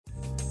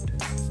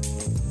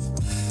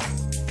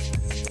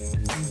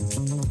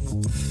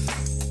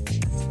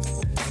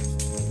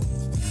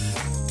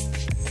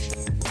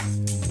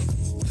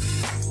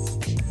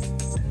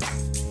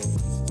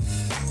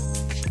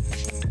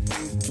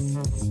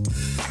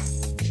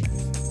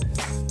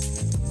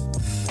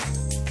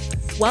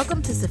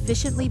Welcome to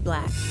Sufficiently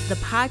Black, the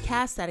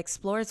podcast that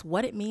explores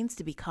what it means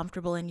to be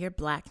comfortable in your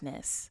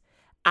blackness.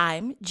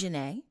 I'm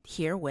Janae,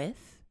 here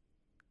with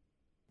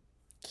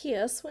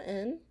Kia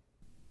Swinton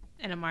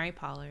and Amari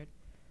Pollard.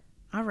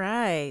 All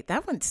right,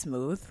 that went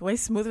smooth, way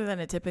smoother than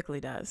it typically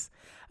does.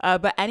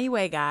 But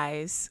anyway,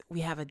 guys,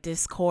 we have a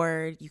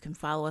Discord. You can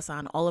follow us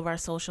on all of our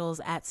socials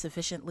at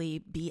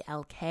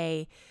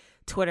SufficientlyBLK,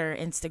 Twitter,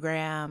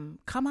 Instagram.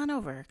 Come on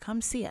over,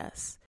 come see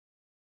us.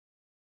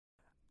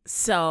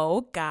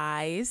 So,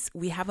 guys,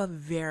 we have a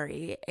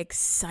very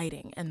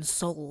exciting and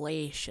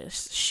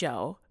salacious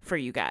show for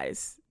you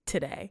guys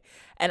today.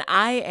 And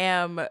I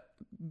am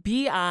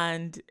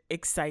beyond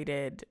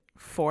excited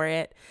for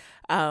it.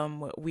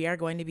 We are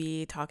going to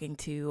be talking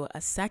to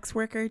a sex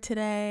worker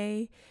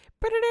today.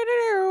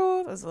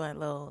 That was a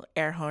little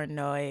air horn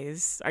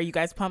noise. Are you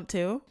guys pumped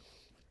too?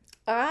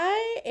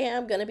 I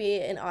am going to be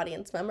an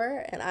audience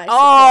member, and I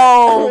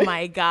Oh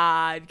my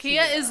God.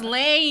 Kia is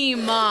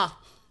lame.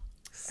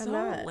 So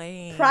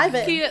lame.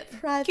 Private.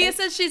 Kia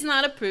says she's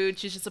not a prude.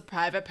 She's just a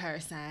private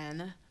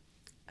person.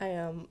 I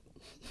am.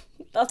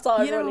 That's all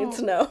everyone needs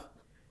to know.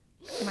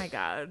 Oh my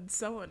God,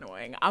 so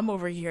annoying. I'm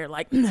over here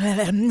like, and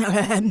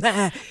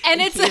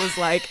it's was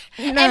like,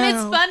 no, and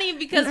it's funny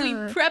because we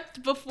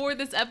prepped before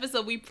this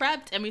episode. We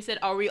prepped and we said,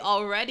 "Are we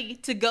all ready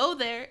to go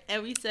there?"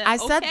 And we said, I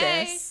okay. said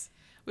this.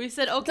 We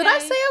said, "Okay." Did I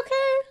say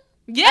okay?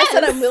 Yes. I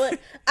said I'm willing.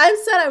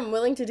 I said I'm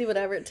willing to do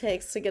whatever it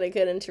takes to get a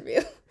good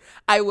interview.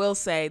 I will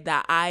say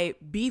that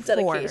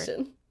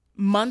Dedication.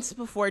 months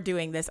before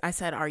doing this, I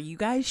said, "Are you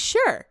guys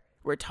sure?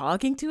 We're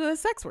talking to a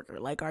sex worker.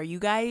 Like, are you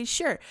guys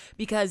sure?"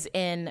 Because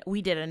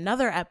we did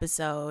another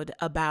episode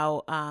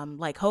about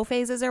like hoe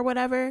phases or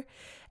whatever.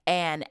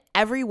 And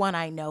everyone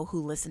I know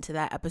who listened to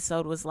that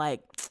episode was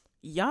like,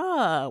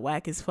 y'all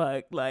whack as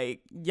fuck.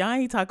 Like, y'all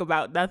ain't talk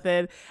about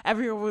nothing.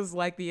 Everyone was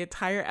like, the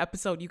entire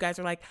episode, you guys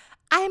are like,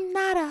 I'm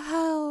not a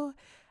hoe.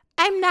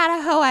 I'm not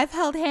a hoe. I've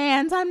held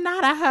hands. I'm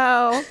not a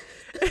hoe.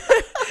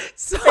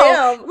 So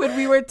Damn. when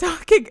we were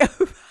talking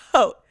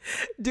about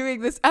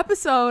doing this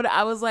episode,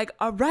 I was like,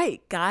 all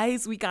right,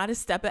 guys, we got to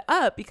step it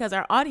up because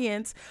our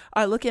audience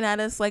are looking at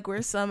us like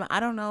we're some, I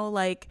don't know,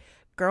 like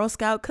Girl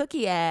Scout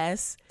cookie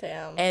ass.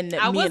 Damn. And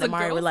I me was and a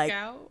Amari Girl were like,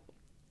 Scout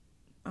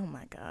oh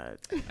my God.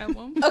 at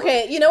one point.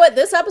 Okay, you know what?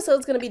 This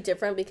episode's going to be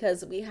different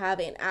because we have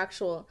an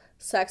actual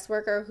sex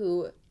worker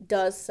who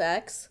does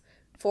sex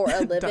for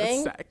a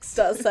living.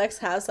 Does sex,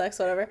 has sex,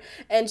 whatever.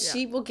 And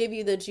she will give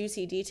you the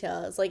juicy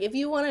details. Like, if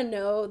you want to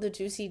know the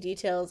juicy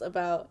details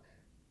about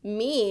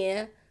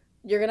me,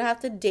 you're going to have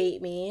to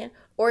date me,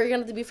 or you're going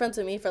to have to be friends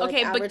with me for like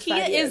Okay, but average Kia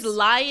 5 years. is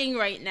lying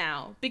right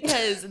now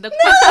because the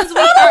questions we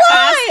are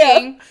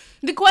asking,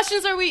 the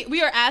questions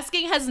we are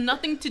asking has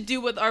nothing to do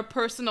with our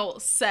personal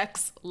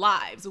sex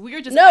lives. We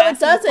are just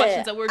asking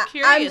questions that we're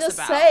curious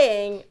about.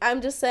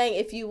 I'm just saying,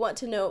 if you want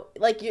to know,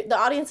 like, the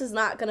audience is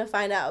not going to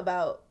find out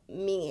about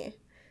me.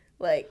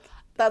 Like,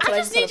 that's what I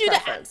just need you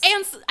to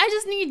answer. I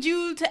just need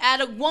you to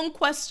add one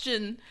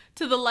question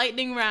to the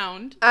lightning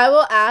round. I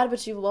will add,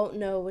 but you won't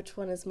know which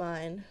one is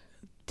mine.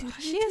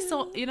 She is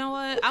so. You know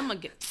what? I'm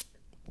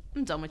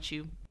done with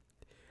you.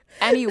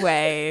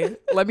 Anyway,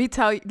 let me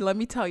tell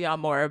y'all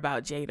more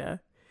about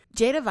Jada.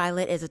 Jada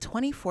Violet is a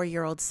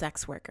 24-year-old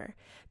sex worker.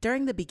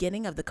 During the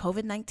beginning of the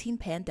COVID-19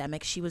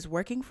 pandemic, she was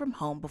working from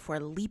home before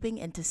leaping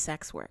into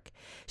sex work.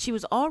 She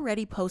was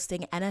already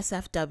posting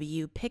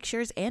NSFW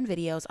pictures and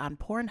videos on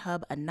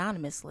Pornhub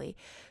anonymously.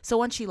 So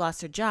once she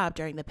lost her job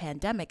during the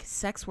pandemic,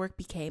 sex work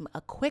became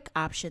a quick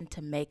option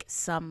to make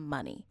some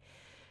money.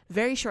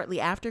 Very shortly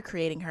after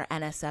creating her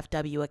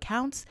NSFW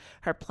accounts,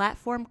 her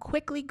platform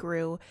quickly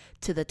grew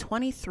to the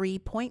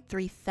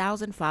 23.3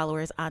 thousand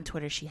followers on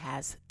Twitter she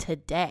has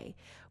today.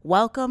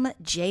 Welcome,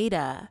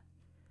 Jada.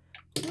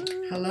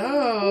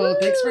 Hello.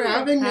 Thanks for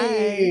having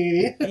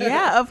me.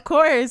 Yeah, of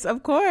course.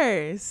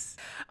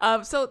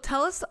 So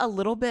tell us a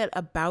little bit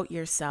about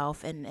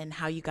yourself and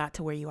how you got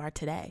to where you are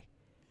today.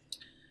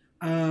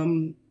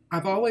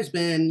 I've always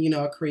been,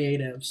 a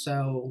creative.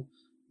 So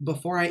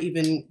before I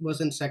even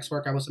was in sex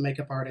work, I was a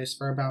makeup artist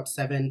for about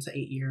 7 to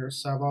 8 years.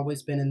 So I've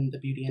always been in the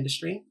beauty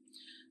industry,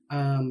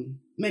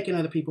 making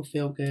other people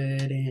feel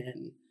good,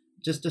 and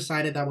just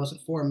decided that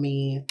wasn't for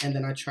me. And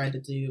then I tried to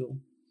do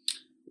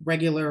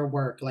regular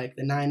work, like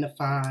the 9 to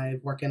 5,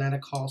 working at a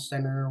call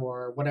center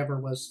or whatever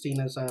was seen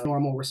as a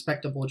normal,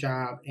 respectable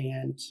job.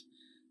 And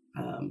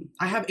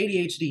I have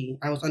ADHD.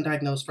 I was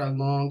undiagnosed for a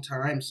long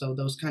time. So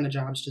those kind of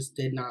jobs just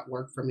did not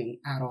work for me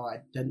at all.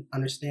 I didn't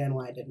understand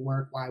why it didn't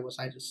work. Why was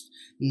I just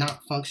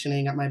not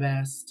functioning at my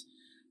best?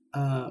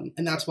 And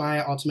that's why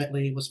I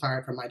ultimately was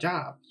fired from my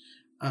job.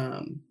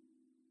 And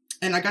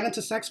I got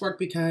into sex work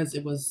because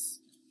it was,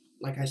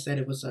 like I said,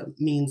 it was a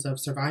means of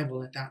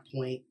survival at that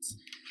point.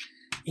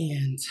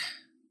 And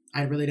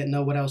I really didn't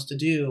know what else to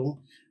do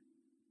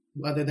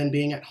other than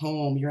being at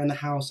home. You're in the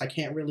house. I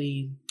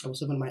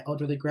was living with my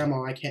elderly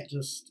grandma. I can't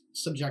just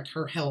subject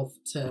her health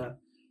to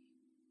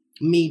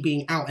me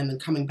being out and then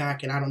coming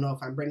back, and I don't know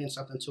if I'm bringing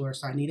something to her.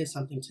 So I needed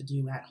something to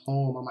do at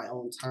home on my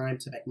own time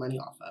to make money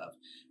off of.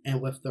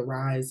 And with the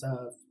rise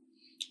of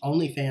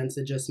OnlyFans,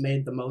 it just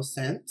made the most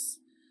sense.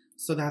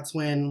 So that's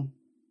when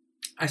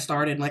I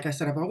started. Like I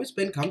said, I've always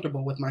been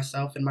comfortable with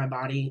myself and my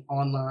body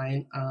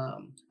online.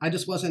 I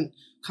just wasn't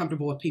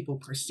comfortable with people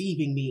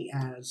perceiving me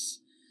as,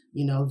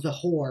 the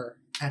whore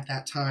at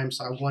that time.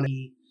 So I want to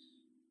be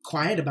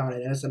quiet about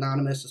it, as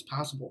anonymous as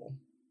possible.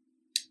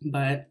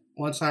 But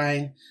once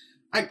the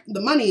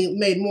money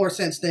made more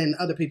sense than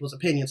other people's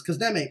opinions, because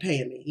them ain't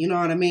paying me. You know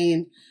what I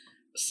mean?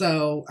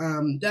 So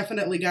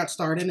definitely got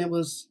started. And it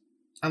was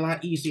a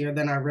lot easier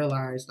than I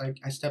realized. Like,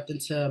 I stepped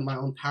into my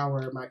own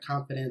power, my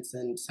confidence,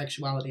 and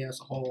sexuality as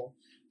a whole.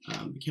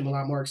 Became a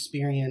lot more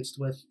experienced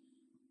with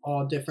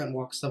all different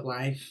walks of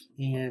life.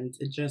 And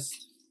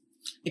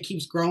it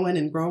keeps growing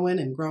and growing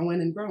and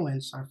growing and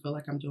growing. So I feel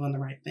like I'm doing the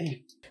right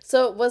thing.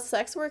 So was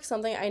sex work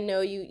something, I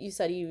know you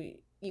said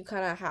you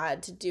kind of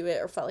had to do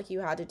it, or felt like you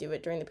had to do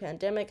it during the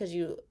pandemic because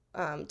you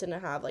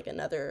didn't have like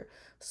another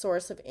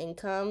source of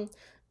income,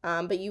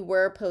 but you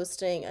were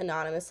posting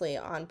anonymously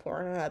on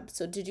Pornhub.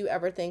 So did you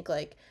ever think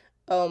like,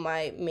 oh,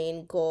 my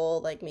main goal,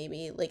 like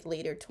maybe like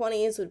later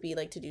 20s would be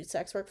like to do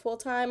sex work full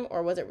time?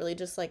 Or was it really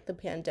just like the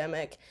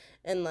pandemic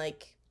and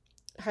like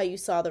how you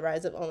saw the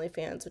rise of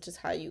OnlyFans, which is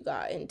how you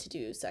got into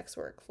do sex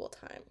work full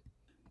time?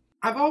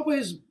 I've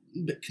always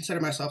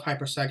considered myself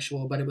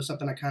hypersexual, but it was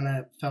something I kind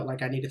of felt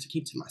like I needed to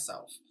keep to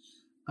myself.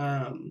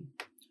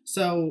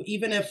 So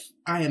even if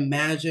I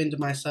imagined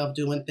myself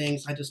doing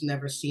things, I just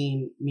never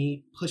seen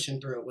me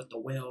pushing through it with the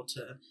will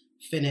to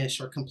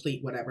finish or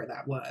complete whatever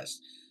that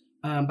was.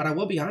 But I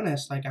will be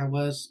honest, like I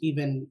was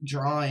even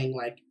drawing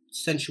like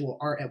sensual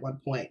art at one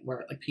point,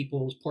 where like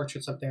people's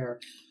portraits of their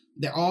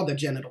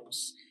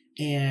genitals.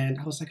 And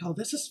I was like, oh,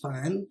 this is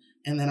fun.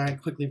 And then I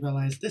quickly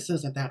realized this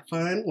isn't that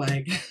fun.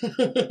 Like,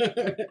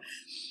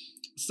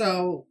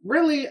 so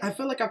really, I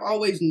feel like I've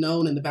always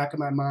known in the back of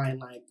my mind,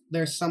 like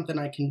there's something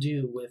I can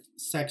do with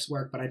sex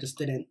work, but I just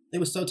didn't. It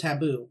was so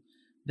taboo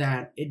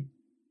that it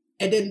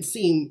didn't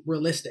seem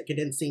realistic. It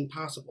didn't seem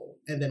possible.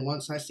 And then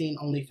once I seen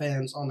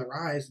OnlyFans on the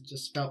rise, it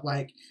just felt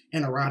like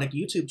an erotic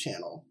YouTube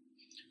channel.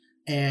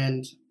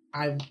 And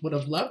I would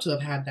have loved to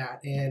have had that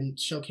and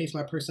showcase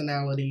my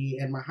personality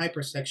and my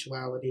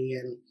hypersexuality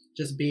and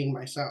just being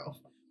myself.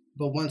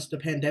 But once the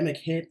pandemic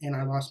hit and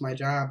I lost my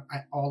job,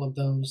 all of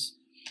those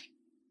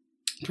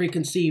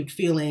preconceived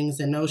feelings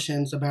and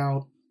notions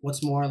about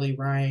what's morally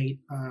right,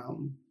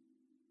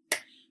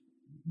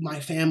 my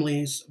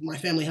family,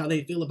 how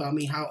they feel about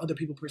me, how other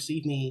people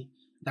perceive me,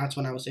 that's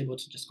when I was able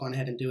to just go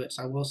ahead and do it.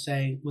 So I will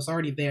say it was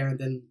already there, and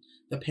then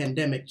the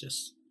pandemic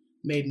just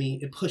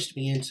pushed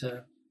me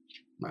into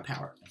my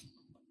power.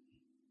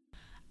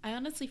 I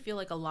honestly feel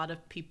like a lot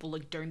of people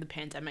like during the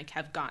pandemic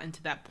have gotten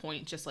to that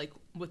point just like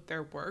with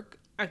their work.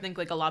 I think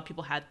like a lot of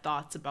people had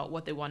thoughts about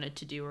what they wanted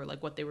to do or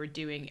like what they were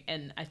doing.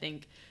 And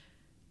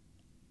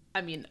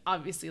I mean,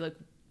 obviously like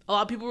a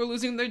lot of people were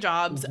losing their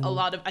jobs.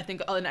 Mm-hmm.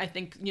 I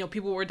think,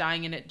 people were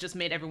dying, and it just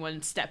made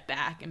everyone step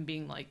back and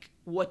being like,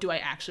 what do I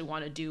actually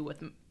want to do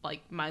with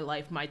like my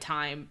life, my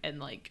time? And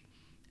like,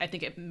 I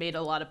think it made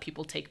a lot of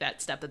people take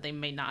that step that they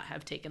may not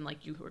have taken,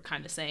 like you were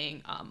kind of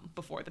saying,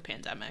 before the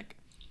pandemic.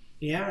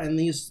 Yeah, and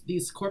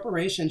these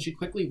corporations, you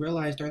quickly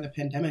realize during the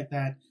pandemic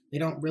that they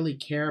don't really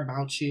care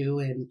about you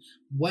and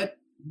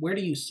where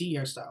do you see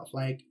yourself?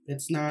 Like,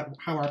 it's not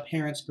how our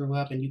parents grew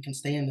up and you can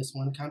stay in this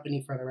one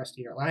company for the rest of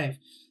your life.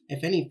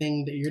 If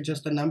anything, that you're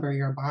just a number,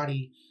 your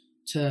body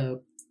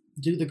to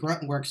do the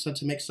grunt work, so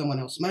to make someone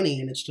else money.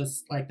 And it's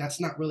just like,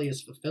 that's not really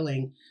as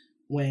fulfilling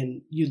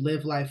when you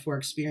live life for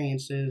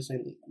experiences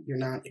and you're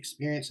not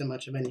experiencing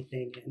much of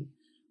anything. And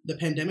the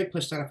pandemic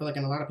pushed that, I feel like,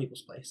 in a lot of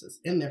people's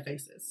in their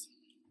faces.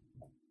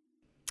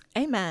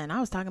 Amen. I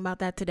was talking about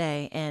that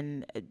today.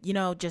 And,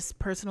 just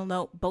personal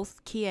note,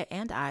 both Kia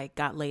and I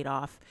got laid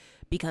off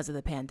because of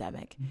the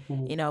pandemic.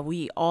 Mm-hmm.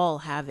 We all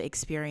have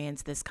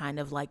experienced this kind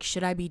of like,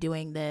 should I be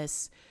doing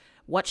this?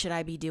 What should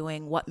I be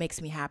doing? What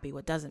makes me happy?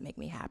 What doesn't make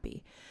me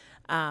happy?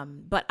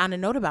 But on a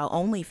note about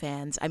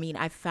OnlyFans, I mean,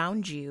 I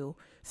found you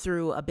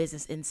through a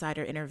Business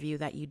Insider interview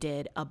that you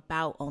did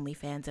about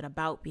OnlyFans and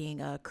about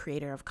being a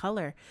creator of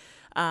color.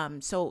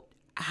 So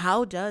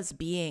how does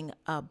being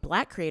a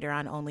Black creator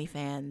on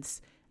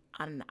OnlyFans,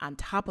 on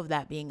top of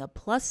that being a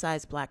plus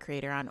size Black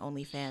creator on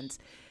OnlyFans,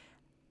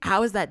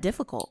 how is that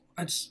difficult?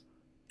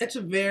 It's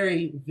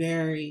very,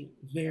 very,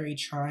 very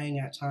trying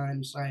at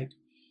times. Like,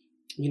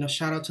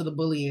 shout out to the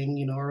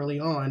bullying, early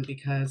on,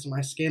 because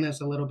my skin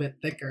is a little bit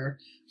thicker.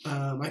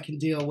 I can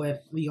deal with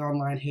the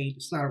online hate.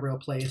 It's not a real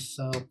place,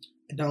 so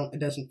it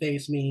doesn't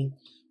faze me.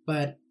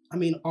 But I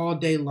mean, all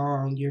day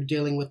long, you're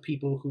dealing with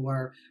people who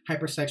are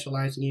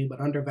hypersexualizing you,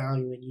 but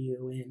undervaluing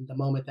you. And the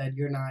moment that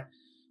you're not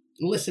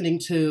listening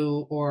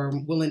to or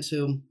willing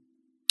to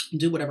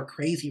do whatever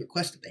crazy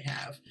request that they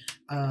have,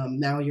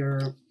 now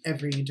you're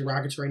every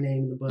derogatory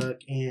name in the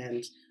book,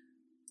 and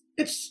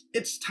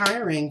it's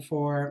tiring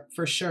for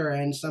sure.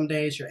 And some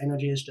days your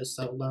energy is just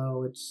so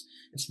low. It's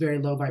very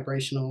low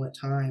vibrational at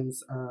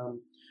times.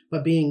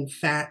 But being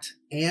fat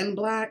and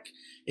Black,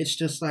 it's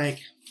just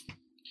like,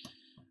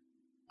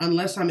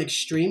 unless I'm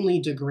extremely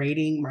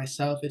degrading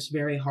myself, it's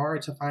very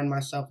hard to find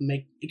myself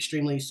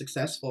extremely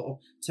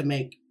successful to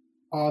make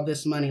all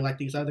this money like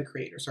these other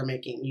creators are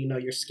making, you know,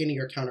 your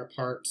skinnier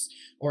counterparts,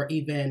 or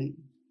even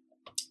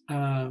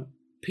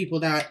people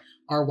that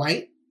are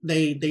white.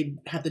 They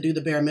have to do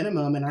the bare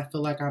minimum, and I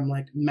feel like I'm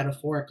like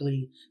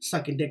metaphorically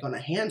sucking dick on a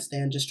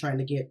handstand just trying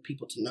to get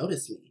people to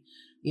notice me.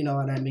 You know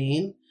what I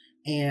mean?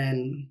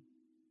 And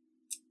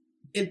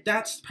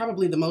that's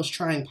probably the most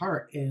trying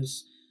part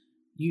is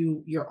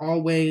you're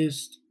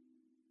always,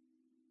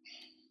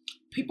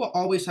 people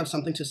always have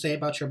something to say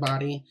about your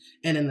body,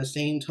 and in the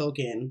same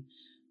token,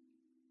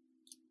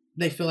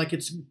 they feel like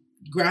it's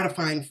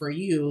gratifying for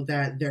you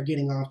that they're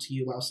getting off to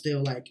you while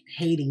still like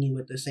hating you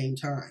at the same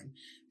time.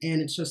 And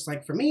it's just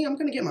like, for me, I'm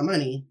gonna get my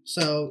money,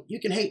 so you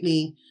can hate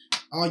me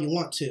all you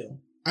want to.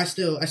 I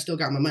still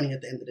got my money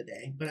at the end of the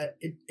day, but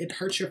it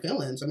hurts your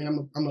feelings. I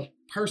mean, I'm a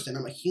person,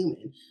 I'm a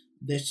human.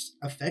 This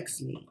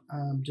affects me.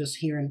 Just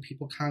hearing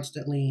people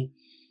constantly,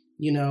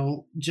 you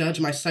know, judge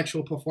my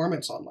sexual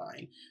performance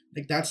online.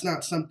 Like, that's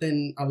not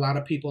something a lot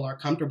of people are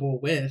comfortable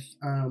with,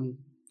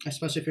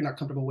 especially if you're not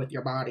comfortable with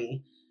your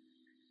body.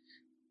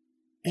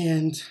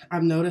 And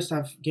I've noticed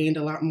I've gained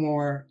a lot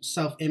more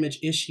self-image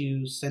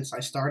issues since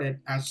I started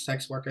as a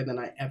sex worker than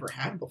I ever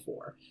had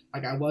before.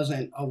 Like, I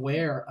wasn't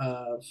aware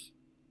of,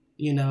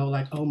 you know,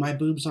 like, oh, my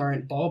boobs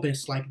aren't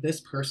bulbous like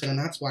this person, and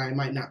that's why I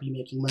might not be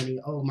making money.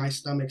 Oh, my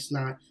stomach's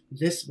not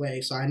this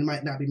way, so I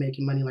might not be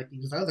making money like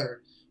these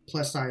other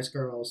plus size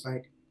girls.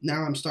 Like,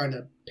 now I'm starting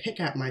to pick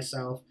at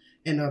myself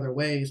in other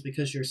ways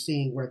because you're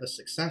seeing where the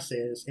success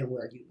is and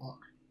where you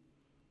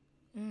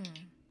are.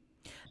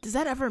 Does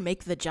that ever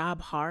make the job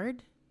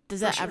hard? Does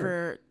that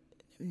ever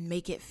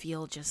make it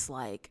feel just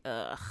like,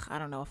 ugh, I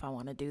don't know if I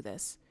want to do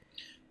this?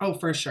 Oh,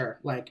 for sure.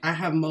 Like, I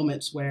have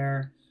moments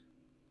where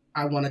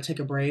I want to take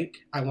a break.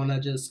 I want to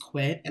just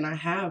quit. And I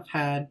have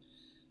had,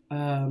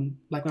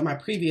 like on my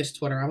previous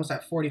Twitter, I was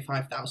at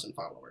 45,000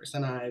 followers,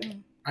 and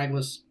I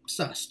was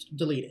sussed,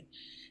 deleted.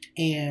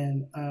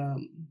 And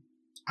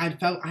I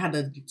felt I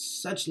had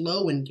such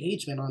low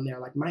engagement on there.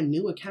 Like, my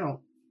new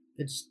account,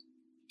 it's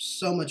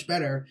so much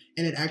better,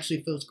 and it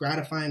actually feels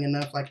gratifying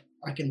enough. Like,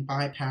 I can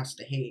bypass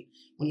the hate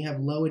when you have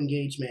low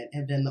engagement,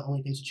 and then the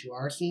only things that you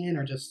are seeing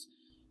are just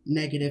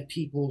negative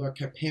people or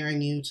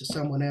comparing you to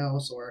someone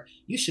else, or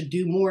you should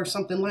do more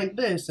something like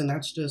this, and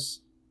that's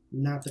just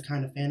not the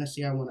kind of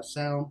fantasy I want to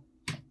sell.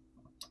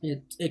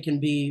 It can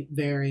be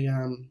very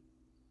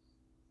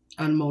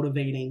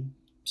unmotivating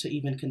to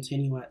even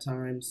continue at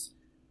times,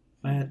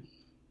 but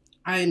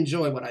I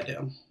enjoy what I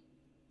do.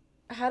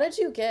 How did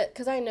you get,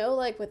 because I know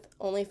like with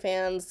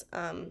OnlyFans,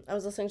 I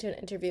was listening to an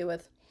interview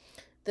with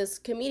this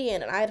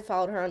comedian, and I had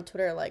followed her on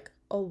Twitter like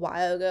a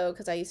while ago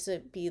because I used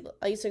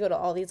to go to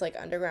all these like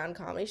underground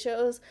comedy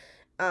shows,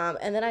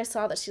 and then I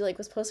saw that she like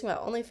was posting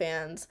about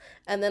OnlyFans,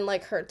 and then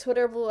like her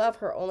Twitter blew up,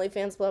 her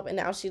OnlyFans blew up, and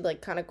now she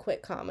like kind of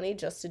quit comedy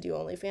just to do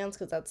OnlyFans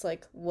because that's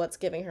like what's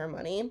giving her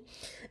money.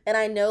 And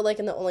I know like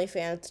in the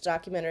OnlyFans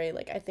documentary,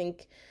 like I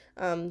think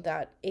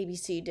that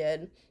ABC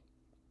did,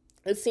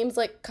 it seems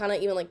like kind of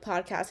even like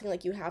podcasting,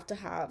 like you have to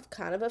have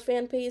kind of a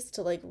fan base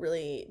to like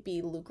really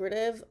be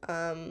lucrative.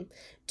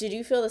 Did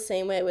you feel the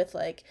same way with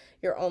like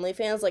your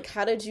OnlyFans? Like,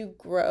 how did you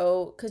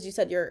grow? Because you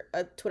said your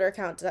Twitter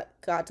account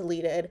got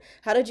deleted.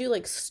 How did you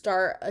like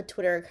start a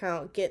Twitter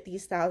account, get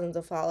these thousands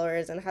of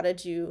followers, and how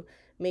did you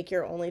make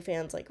your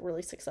OnlyFans like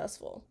really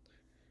successful?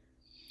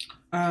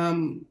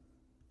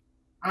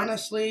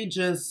 Honestly,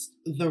 just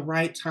the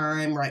right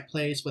time, right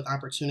place with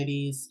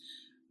opportunities.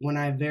 When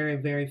I very,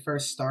 very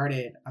first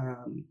started,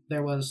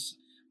 there was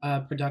a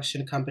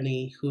production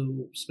company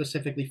who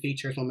specifically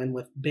features women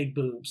with big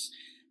boobs.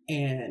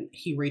 And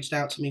he reached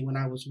out to me when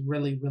I was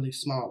really, really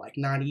small, like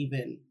not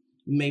even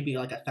maybe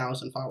like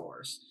 1,000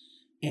 followers.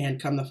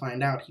 And come to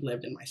find out, he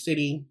lived in my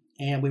city,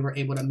 and we were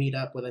able to meet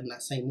up within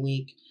that same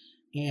week.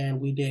 And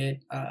we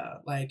did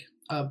like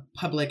a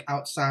public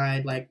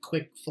outside, like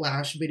quick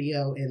flash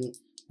video, and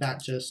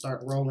that just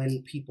started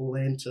rolling people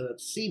in to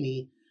see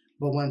me.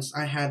 But once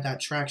I had that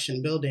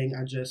traction building,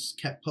 I just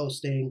kept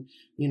posting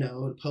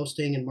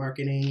and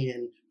marketing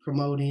and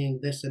promoting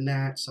this and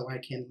that so I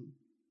can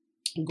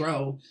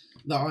grow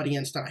the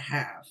audience that I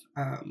have.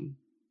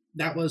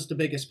 That was the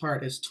biggest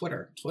part, is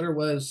Twitter. Twitter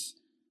was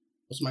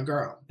my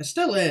girl. It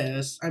still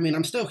is. I mean,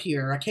 I'm still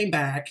here. I came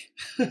back.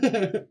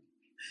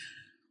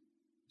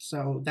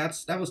 So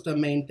that was the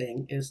main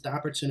thing, is the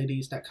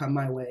opportunities that come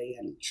my way.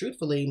 And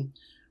truthfully,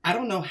 I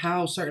don't know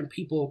how certain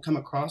people come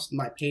across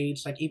my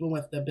page. Like, even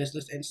with the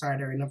Business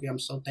Insider interview, I'm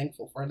so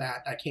thankful for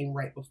that. That came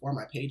right before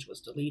my page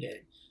was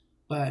deleted.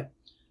 But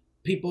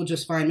people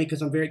just find me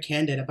because I'm very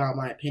candid about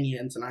my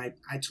opinions, and I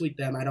tweet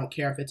them. I don't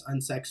care if it's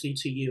unsexy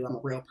to you. I'm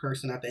a real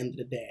person at the end of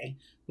the day.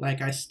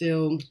 Like, I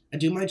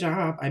do my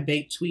job. I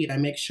bait tweet. I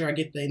make sure I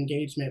get the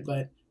engagement,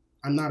 but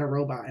I'm not a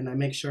robot, and I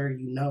make sure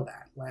you know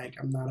that. Like,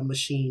 I'm not a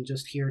machine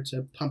just here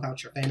to pump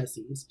out your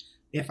fantasies.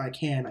 If I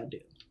can, I do.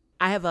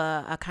 I have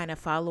a kind of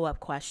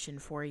follow-up question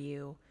for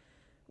you.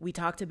 We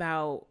talked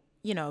about,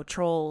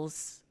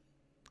 trolls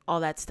all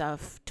that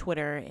stuff,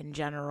 Twitter in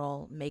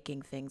general,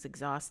 making things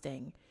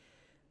exhausting.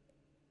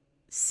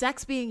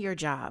 Sex being your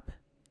job,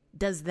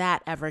 does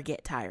that ever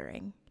get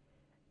tiring?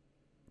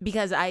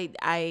 Because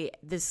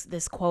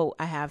this quote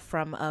I have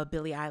from a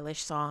Billie Eilish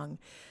song,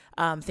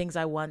 things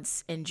I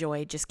once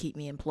enjoyed just keep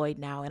me employed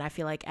now. And I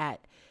feel like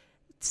at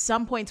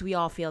some points we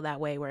all feel that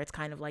way, where it's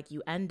kind of like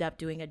you end up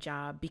doing a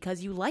job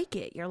because you like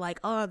it. You're like,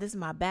 oh, this is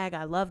my bag.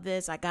 I love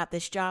this. I got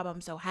this job. I'm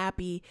so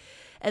happy.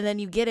 And then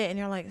you get it and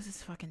you're like, this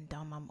is fucking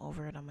dumb. I'm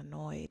over it. I'm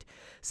annoyed.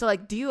 So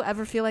like, do you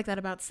ever feel like that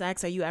about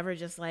sex? Are you ever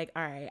just like,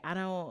 all right, I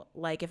don't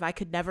like, if I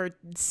could never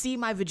see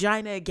my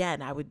vagina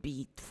again, I would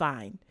be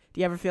fine.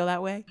 Do you ever feel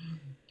that way?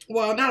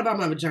 Well, not about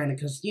my vagina,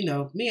 because, you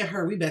know, me and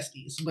her, we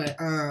besties. But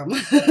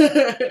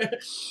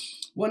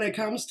when it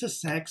comes to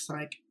sex,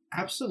 like,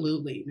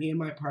 absolutely. Me and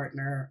my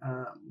partner,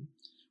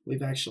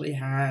 we've actually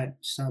had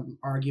some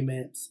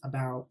arguments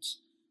about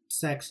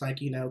sex, like,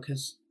 you know,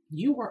 because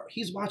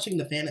he's watching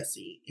the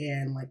fantasy,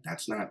 and, like,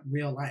 that's not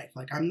real life.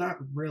 Like, I'm not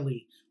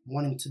really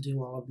wanting to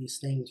do all of these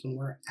things when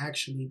we're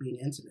actually being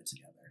intimate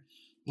together.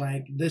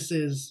 Like, this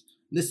is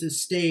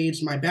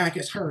staged, my back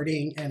is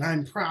hurting, and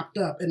I'm propped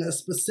up in a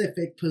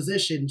specific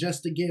position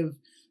just to give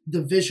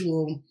the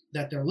visual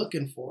that they're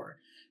looking for.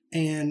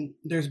 And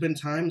there's been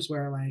times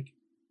where, like,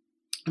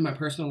 in my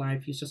personal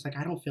life, he's just like,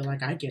 I don't feel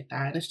like I get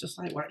that. And it's just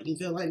like, why do you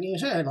feel like you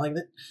should? Like,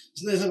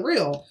 this isn't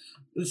real.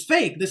 It's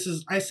fake.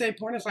 I say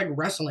porn is like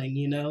wrestling,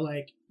 you know?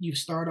 Like, you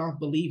start off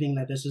believing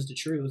that this is the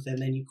truth,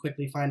 and then you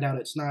quickly find out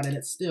it's not, and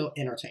it's still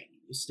entertaining.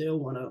 You still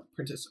want to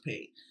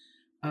participate.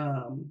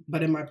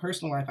 But in my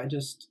personal life, I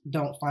just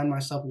don't find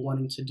myself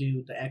wanting to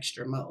do the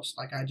extra most.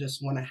 Like, I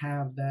just want to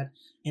have that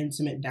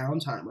intimate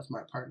downtime with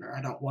my partner.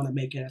 I don't want to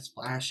make it as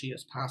flashy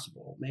as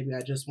possible. Maybe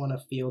I just want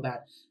to feel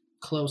that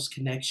close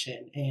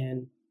connection.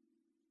 And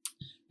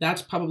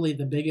that's probably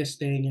the biggest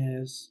thing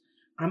is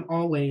I'm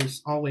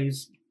always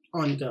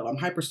on go. I'm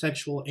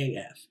hypersexual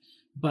AF,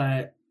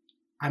 but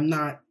I'm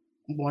not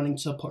wanting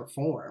to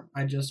perform.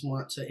 I just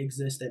want to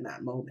exist in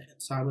that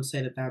moment. So I would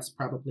say that that's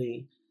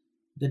probably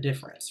the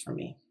difference for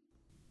me.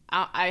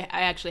 I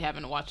actually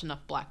haven't watched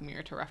enough Black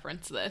Mirror to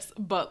reference this,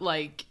 but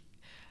like,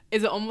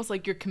 is it almost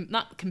like you're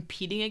not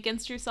competing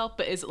against yourself,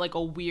 but is it like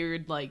a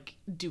weird like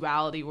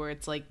duality where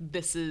it's like,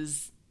 this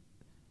is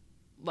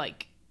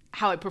like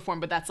how I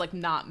perform, but that's like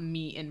not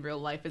me in real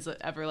life? Is it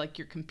ever like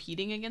you're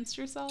competing against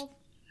yourself?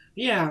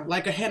 Yeah,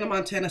 like a Hannah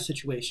Montana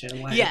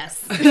situation. Like, yes.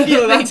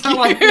 That's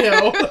how I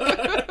feel.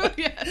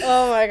 Yes.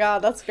 Oh my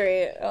God, that's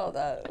great. Oh,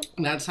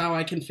 that's how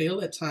I can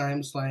feel at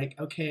times. Like,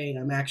 okay,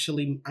 I'm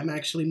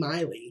actually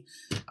Miley.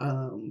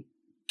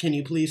 Can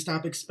you please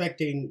stop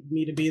expecting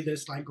me to be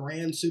this like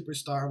grand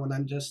superstar when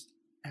I'm just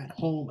at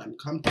home? I'm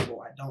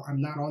comfortable.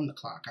 I'm not on the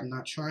clock. I'm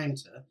not trying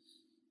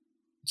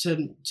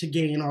to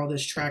gain all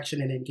this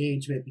traction and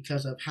engagement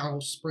because of how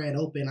spread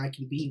open I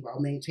can be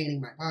while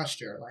maintaining my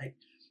posture. Like,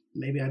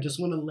 maybe I just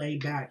want to lay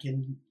back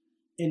and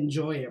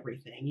enjoy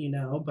everything, you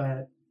know?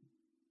 But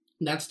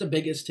that's the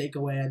biggest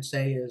takeaway I'd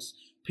say is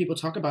people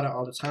talk about it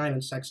all the time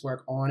in sex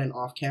work, on and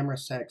off camera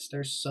sex.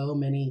 There's so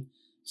many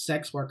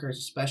sex workers,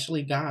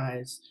 especially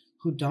guys,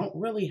 who don't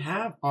really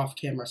have off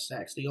camera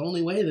sex. The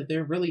only way that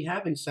they're really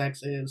having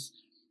sex is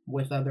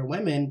with other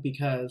women,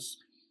 because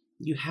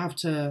you have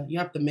to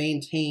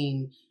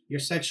maintain your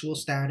sexual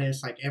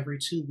status like every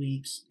 2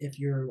 weeks if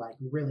you're like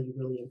really,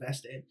 really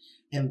invested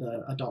in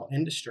the adult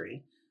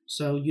industry.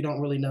 So you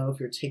don't really know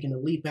if you're taking a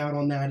leap out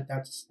on that.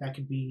 That's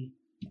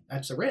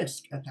a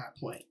risk at that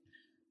point.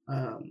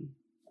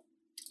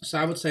 So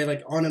I would say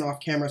like on and off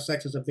camera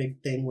sex is a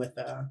big thing with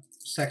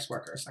sex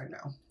workers right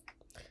now.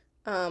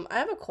 I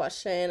have a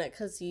question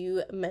because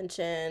you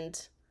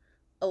mentioned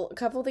a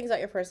couple of things about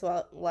your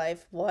personal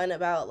life. One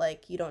about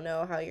like you don't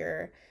know how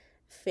your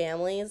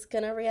family is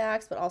gonna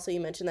react, but also you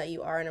mentioned that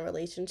you are in a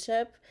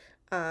relationship,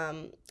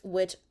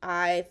 which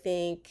I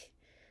think.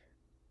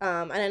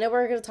 And I know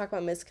we're going to talk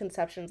about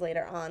misconceptions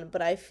later on,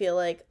 but I feel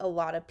like a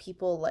lot of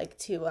people like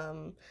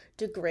to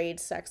degrade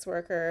sex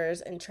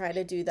workers and try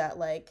to do that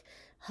like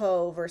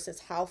hoe versus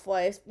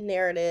housewife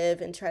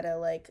narrative and try to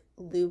like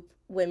loop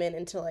women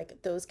into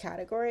like those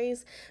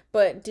categories.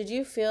 But did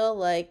you feel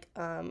like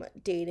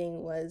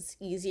dating was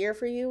easier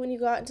for you when you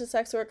got into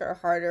sex work, or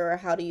harder, or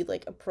how do you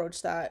like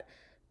approach that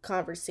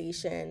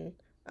conversation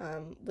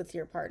with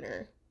your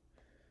partner?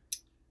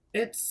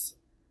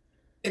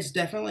 It's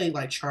definitely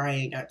like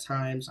trying at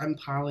times. I'm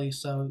poly,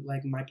 so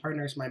like my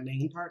partner is my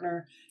main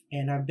partner,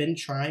 and I've been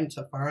trying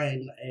to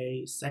find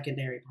a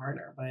secondary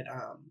partner, but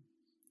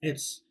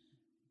it's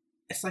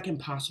like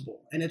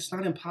impossible. And it's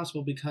not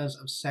impossible because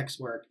of sex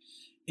work.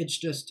 It's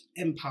just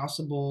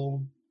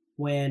impossible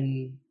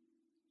when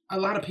a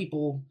lot of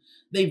people,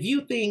 they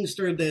view things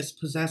through this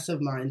possessive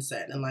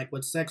mindset, and like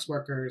with sex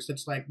workers,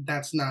 it's like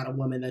that's not a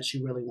woman that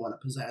you really want to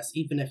possess,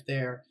 even if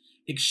they're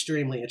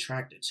extremely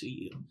attracted to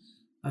you.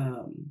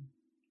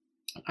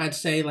 I'd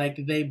say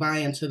like they buy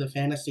into the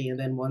fantasy, and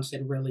then once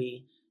it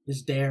really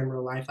is there in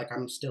real life, like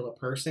I'm still a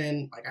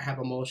person, like I have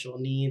emotional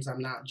needs. I'm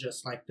not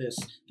just like this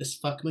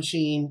fuck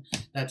machine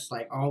that's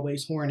like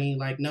always horny.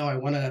 Like, no, I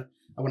want to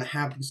I want to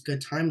have these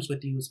good times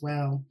with you as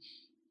well.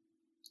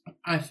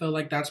 I feel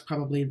like that's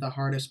probably the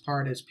hardest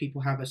part, is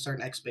people have a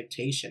certain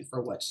expectation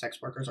for what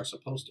sex workers are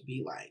supposed to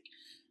be like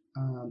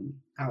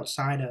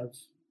outside of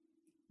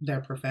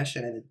their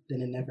profession, and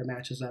then it never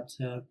matches up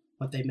to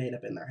what they made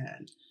up in their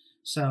head.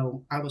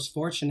 So I was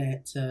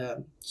fortunate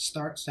to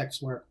start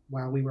sex work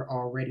while we were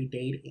already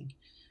dating,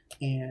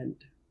 and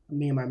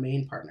me and my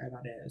main partner,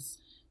 that is.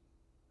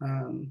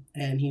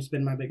 And he's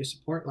been my biggest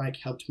support, like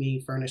helped me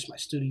furnish my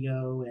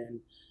studio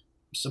and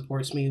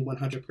supports me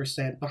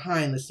 100%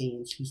 behind the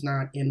scenes. He's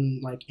not in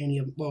like any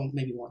of, well,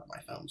 maybe one of my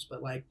films,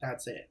 but like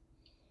that's it.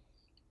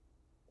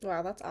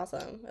 Wow, that's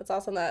awesome. It's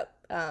awesome that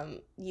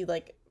you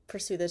like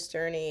pursue this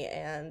journey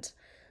and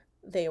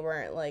they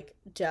weren't like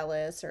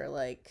jealous or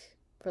like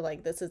for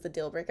like this is the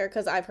deal breaker,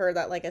 because I've heard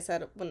that, like I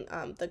said, when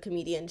the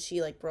comedian,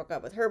 she like broke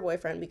up with her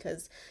boyfriend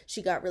because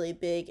she got really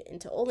big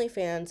into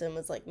OnlyFans and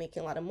was like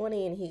making a lot of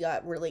money, and he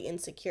got really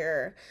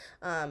insecure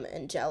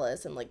and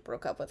jealous and like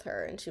broke up with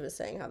her, and she was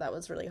saying how that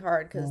was really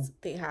hard because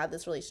they had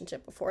this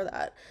relationship before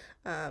that,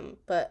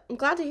 but I'm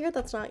glad to hear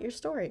that's not your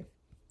story.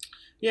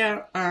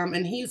 Yeah,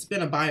 and he's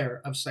been a buyer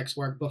of sex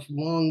work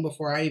long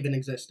before I even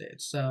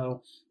existed.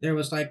 So there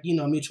was like, you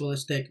know,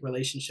 mutualistic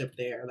relationship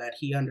there, that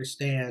he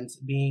understands,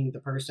 being the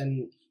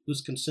person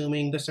who's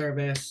consuming the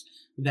service,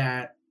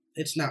 that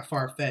it's not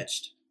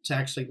far-fetched to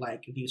actually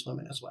like these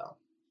women as well.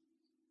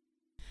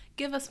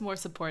 Give us more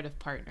supportive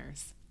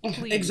partners,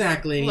 please.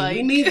 Exactly. Like...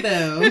 we need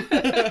them.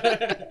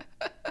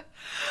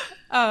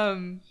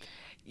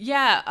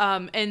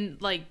 Yeah, and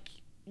like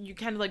you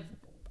kind of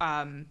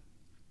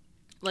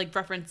like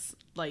reference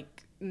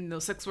like, you know,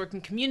 sex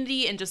working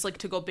community, and just like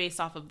to go based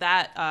off of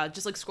that,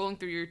 just like scrolling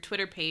through your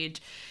Twitter page,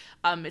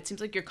 it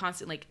seems like you're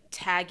constantly like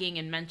tagging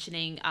and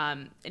mentioning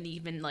and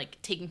even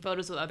like taking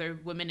photos with other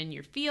women in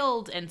your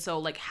field. And so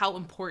like, how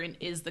important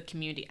is the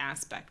community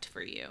aspect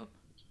for you?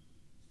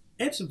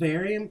 It's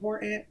very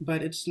important,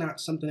 but it's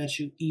not something that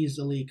you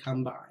easily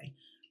come by.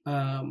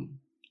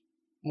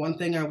 One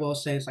thing I will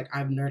say is like,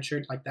 I've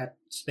nurtured like that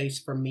space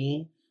for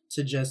me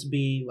to just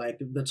be like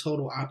the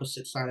total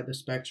opposite side of the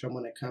spectrum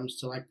when it comes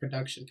to like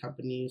production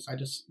companies. I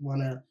just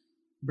want to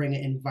bring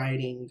an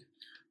inviting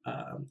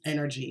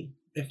energy.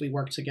 If we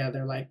work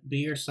together, like, be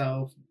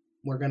yourself.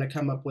 We're going to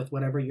come up with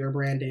whatever your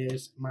brand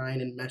is, mine,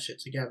 and mesh it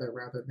together,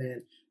 rather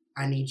than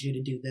I need you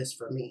to do this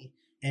for me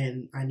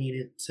and I need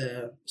it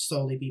to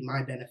solely be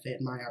my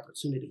benefit, my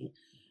opportunity.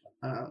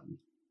 And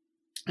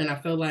I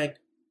feel like,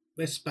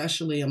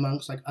 especially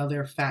amongst like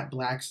other fat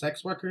Black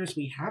sex workers,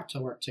 we have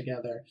to work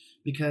together,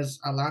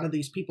 because a lot of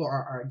these people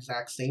are our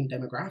exact same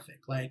demographic.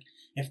 Like,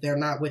 if they're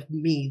not with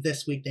me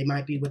this week, they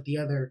might be with the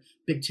other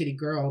big titty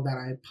girl that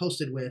I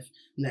posted with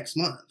next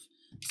month.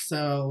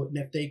 So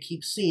if they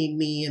keep seeing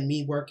me and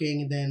me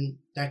working, then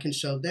that can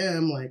show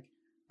them like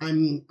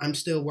I'm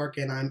still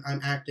working,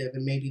 I'm active,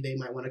 and maybe they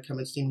might want to come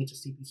and see me to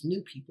see these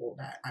new people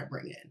that I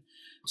bring in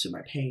to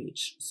my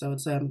page. So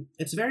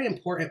it's very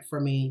important for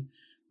me.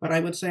 But I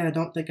would say I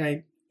don't think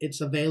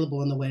it's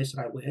available in the ways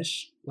that I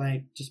wish,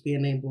 like just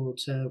being able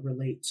to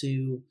relate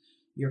to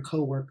your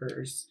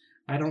coworkers.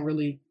 I don't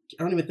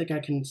even think I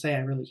can say I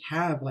really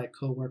have like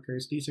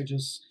coworkers. These are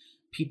just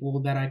people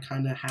that I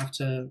kind of have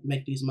to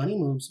make these money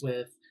moves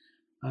with,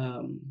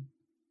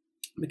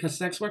 because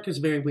sex work is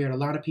very weird. A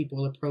lot of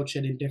people approach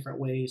it in different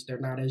ways. They're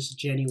not as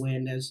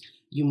genuine as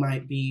you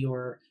might be,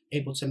 or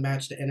able to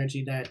match the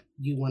energy that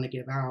you want to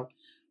give out.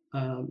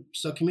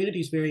 So community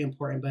is very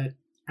important, but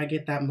I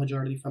get that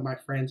majority from my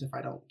friends if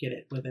I don't get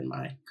it within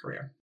my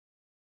career.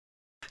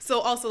 So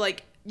also,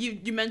 like,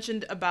 you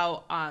mentioned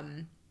about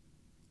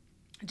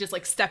just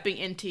like stepping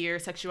into your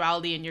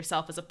sexuality and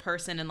yourself as a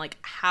person, and like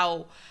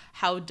how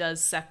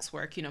does sex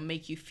work, you know,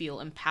 make you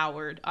feel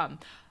empowered?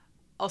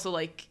 Also,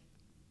 like,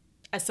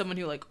 as someone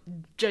who like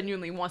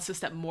genuinely wants to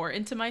step more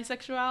into my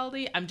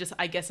sexuality, I'm just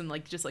like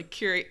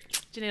curious.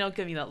 Janae, don't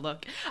give me that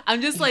look.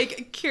 I'm just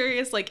like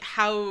curious, like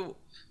how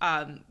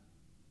did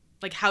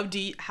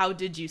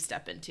you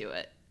step into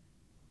it?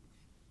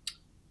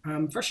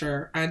 For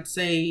sure. I'd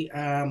say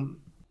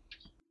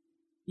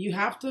you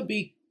have to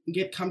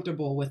get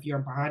comfortable with your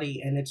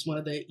body, and it's one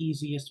of the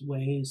easiest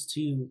ways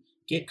to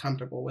get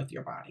comfortable with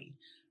your body.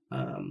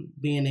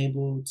 Being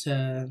able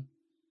to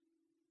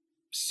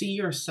see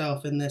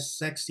yourself in this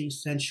sexy,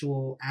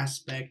 sensual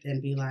aspect and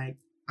be like,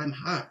 I'm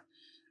hot.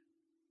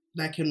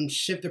 That can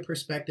shift the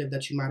perspective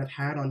that you might have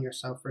had on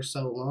yourself for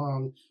so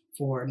long,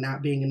 for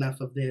not being enough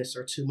of this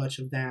or too much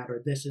of that,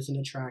 or this isn't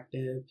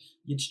attractive.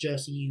 It's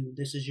just you.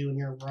 This is you in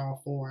your raw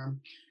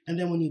form. And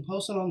then when you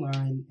post it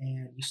online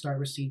and you start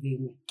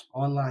receiving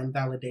online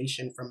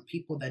validation from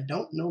people that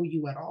don't know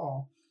you at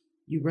all,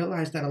 you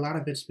realize that a lot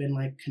of it's been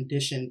like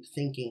conditioned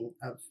thinking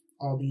of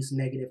all these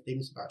negative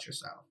things about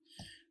yourself.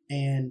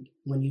 And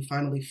when you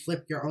finally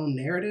flip your own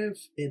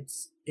narrative,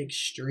 it's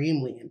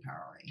extremely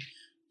empowering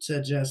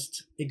to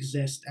just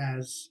exist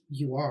as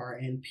you are,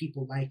 and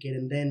people like it.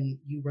 And then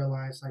you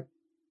realize like,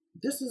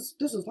 this is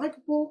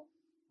likable.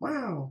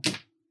 Wow.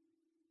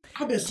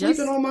 I've been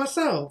sleeping on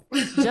myself.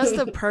 Just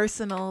a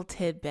personal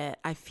tidbit.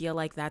 I feel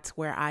like that's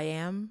where I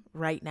am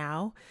right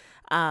now.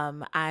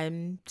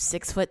 I'm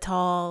 6 foot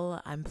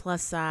tall, I'm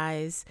plus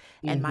size,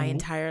 and my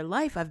entire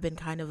life I've been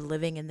kind of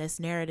living in this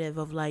narrative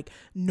of like,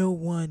 no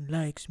one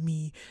likes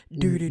me,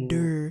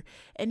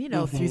 and you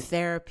know, through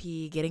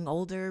therapy, getting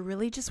older,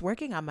 really just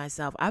working on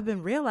myself, I've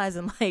been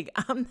realizing like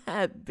I'm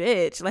that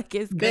bitch. Like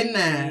it's been crazy.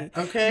 That,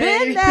 okay,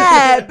 been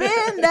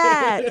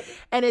that,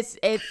 and it's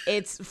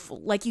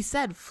like you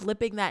said,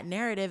 flipping that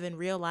narrative and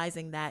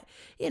realizing that,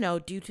 you know,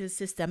 due to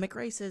systemic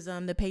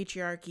racism, the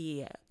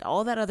patriarchy,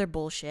 all that other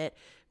bullshit,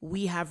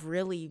 we have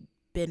really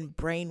been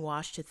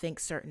brainwashed to think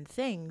certain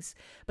things.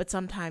 But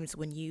sometimes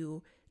when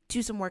you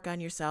do some work on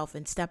yourself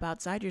and step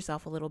outside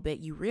yourself a little bit,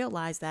 you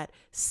realize that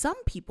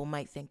some people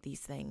might think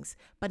these things,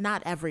 but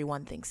not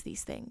everyone thinks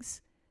these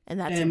things. And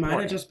that's important. It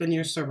might have just been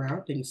your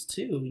surroundings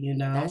too, you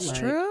know? That's like,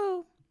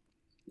 true.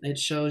 It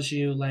shows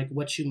you like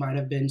what you might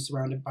have been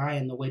surrounded by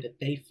and the way that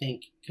they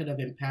think could have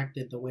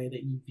impacted the way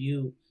that you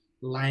view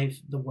life,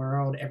 the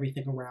world,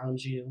 everything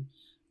around you.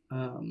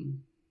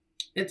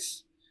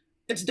 It's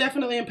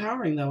definitely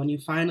empowering though when you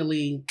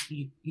finally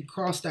you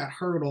cross that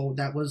hurdle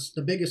that was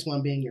the biggest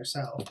one, being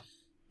yourself,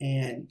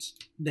 and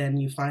then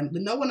you find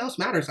that no one else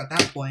matters at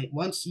that point.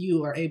 Once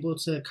you are able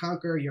to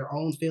conquer your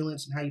own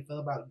feelings and how you feel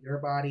about your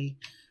body,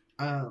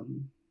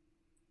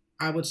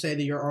 I would say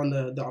that you're on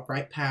the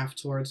right path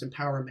towards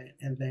empowerment.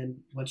 And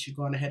then once you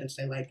go on ahead and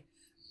say like,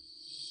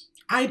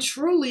 I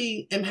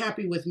truly am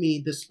happy with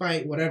me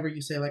despite whatever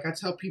you say. Like I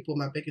tell people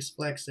my biggest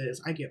flex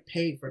is I get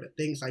paid for the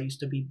things I used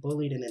to be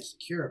bullied and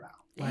insecure about.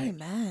 Like,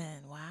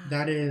 amen. Wow.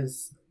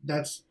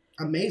 That's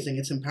amazing.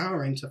 It's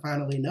empowering to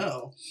finally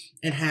know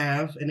and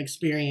have an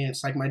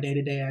experience like my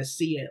day-to-day. I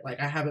see it. Like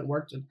I haven't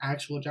worked an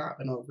actual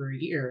job in over a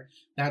year.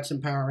 That's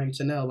empowering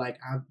to know. Like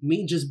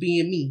me just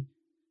being me,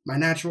 my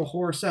natural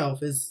whore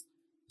self is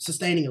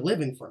sustaining a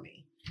living for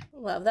me.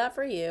 Love that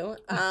for you.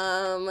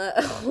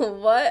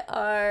 What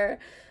are...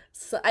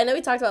 So I know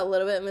we talked about a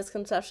little bit of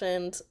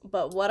misconceptions,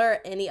 but what are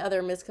any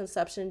other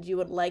misconceptions you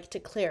would like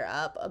to clear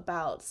up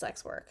about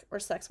sex work or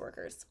sex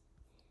workers?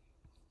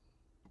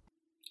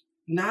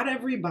 Not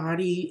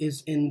everybody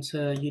is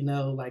into, you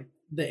know, like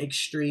the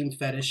extreme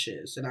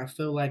fetishes. And I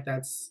feel like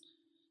that's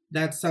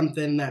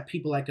something that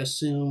people like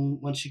assume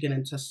once you get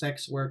into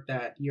sex work,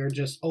 that you're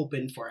just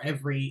open for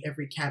every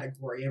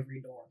category,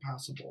 every door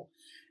possible.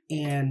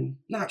 And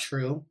not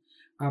true.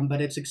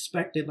 But it's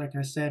expected, like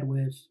I said,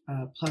 with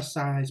plus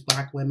size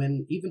Black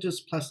women, even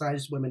just plus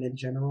size women in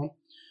general.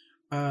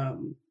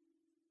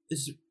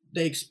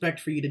 They expect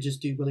for you to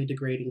just do really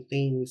degrading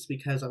things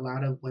because a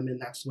lot of women,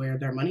 that's where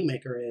their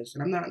moneymaker is.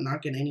 And I'm not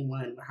knocking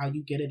anyone, how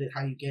you get it,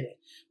 how you get it.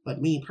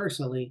 But me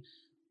personally,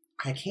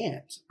 I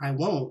can't, I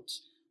won't.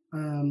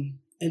 And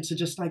to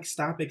just like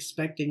stop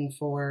expecting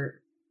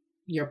for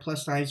your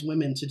plus size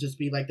women to just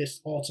be like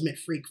this ultimate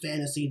freak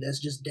fantasy that's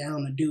just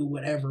down to do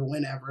whatever,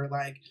 whenever.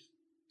 Like,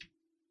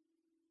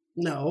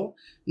 no,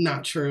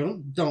 not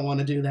true. Don't want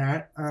to do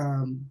that.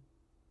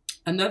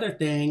 Another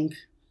thing,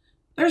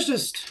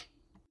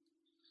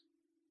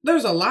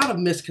 there's a lot of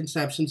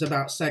misconceptions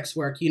about sex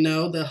work, you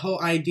know, the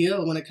whole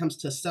ideal when it comes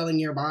to selling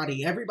your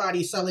body.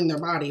 Everybody's selling their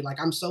body. Like,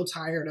 I'm so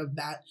tired of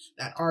that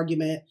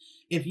argument.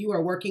 If you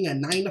are working a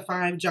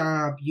 9-to-5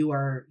 job, you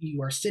are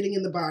sitting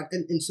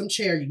in some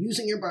chair, you're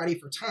using your body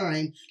for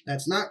time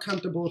that's not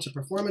comfortable to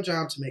perform a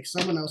job to make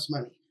someone else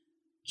money,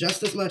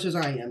 just as much as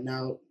I am.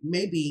 Now,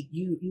 maybe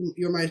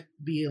you might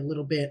be a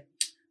little bit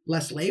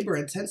less labor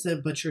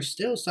intensive, but you're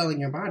still selling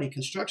your body.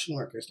 Construction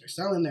workers, they're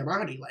selling their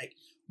body. Like,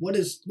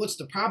 what's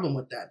the problem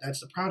with that? That's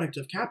the product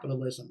of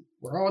capitalism.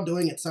 We're all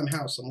doing it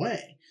somehow, some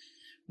way.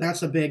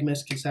 That's a big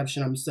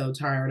misconception I'm so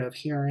tired of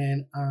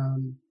hearing.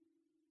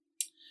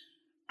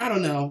 I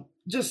don't know,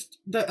 just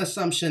the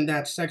assumption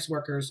that sex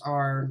workers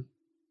are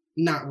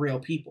not real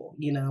people,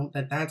 you know,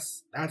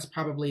 that's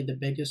probably the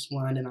biggest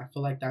one. And I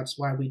feel like that's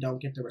why we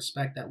don't get the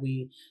respect that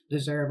we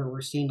deserve, or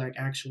we're seen like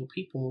actual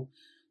people.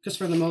 Because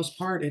for the most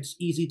part, it's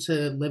easy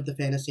to live the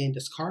fantasy and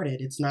discard it.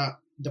 It's not,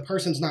 the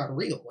person's not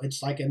real.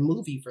 It's like a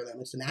movie for them.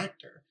 It's an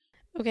actor.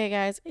 Okay,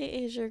 guys, it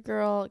is your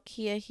girl,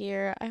 Kia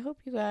here. I hope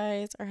you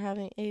guys are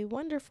having a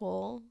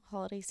wonderful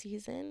holiday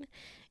season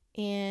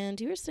and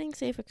you're staying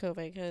safe with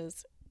COVID,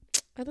 because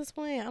at this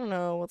point, I don't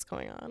know what's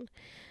going on.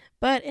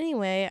 But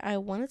anyway, I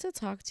wanted to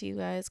talk to you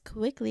guys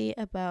quickly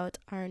about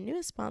our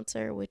newest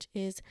sponsor, which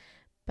is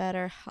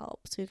BetterHelp.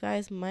 So you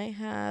guys might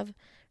have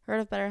heard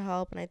of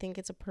BetterHelp, and I think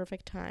it's a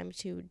perfect time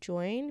to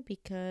join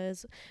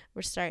because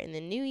we're starting the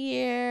new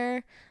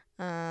year.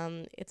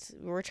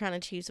 We're trying to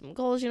achieve some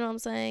goals, you know what I'm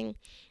saying?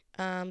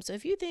 So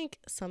if you think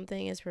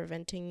something is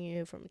preventing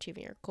you from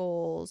achieving your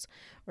goals,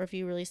 or if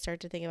you really start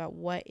to think about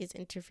what is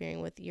interfering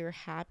with your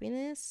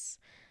happiness,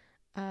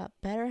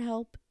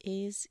 BetterHelp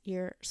is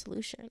your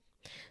solution.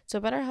 So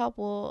BetterHelp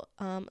will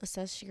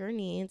assess your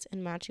needs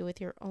and match you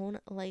with your own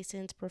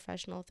licensed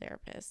professional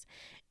therapist.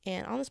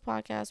 And on this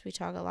podcast, we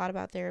talk a lot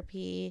about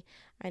therapy.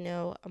 I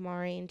know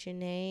Amari and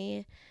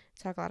Janae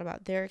talk a lot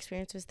about their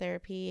experience with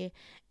therapy.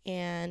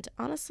 And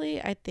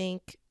honestly, I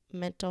think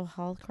mental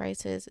health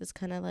crisis is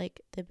kind of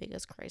like the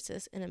biggest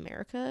crisis in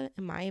America,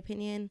 in my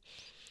opinion.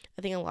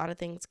 I think a lot of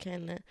things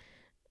can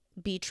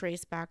be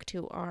traced back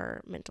to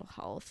our mental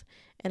health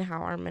and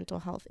how our mental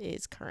health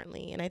is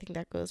currently. And I think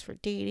that goes for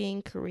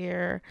dating,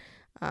 career,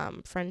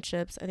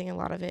 friendships. I think a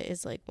lot of it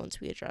is like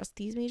once we address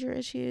these major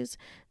issues,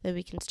 that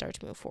we can start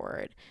to move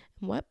forward.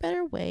 And what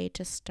better way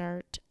to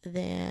start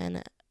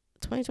than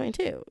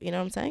 2022? You know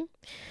what I'm saying?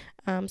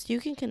 So you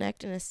can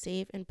connect in a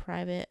safe and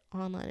private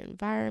online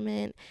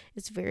environment.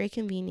 It's very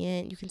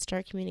convenient. You can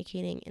start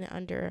communicating in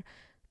under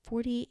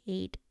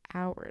 48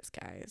 hours,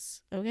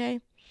 guys. Okay?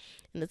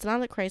 And it's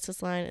not a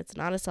crisis line. It's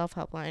not a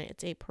self-help line.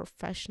 It's a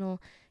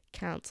professional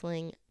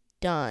counseling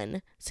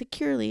done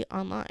securely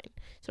online.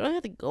 So you don't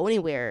have to go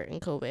anywhere in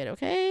COVID,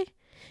 okay?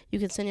 You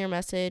can send your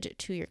message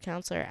to your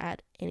counselor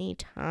at any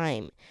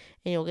time,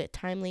 and you'll get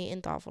timely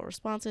and thoughtful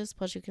responses.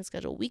 Plus, you can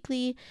schedule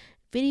weekly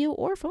video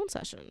or phone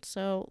sessions.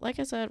 So, like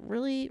I said,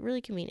 really,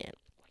 really convenient.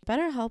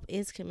 BetterHelp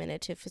is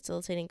committed to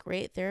facilitating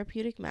great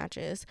therapeutic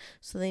matches,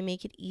 so they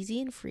make it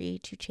easy and free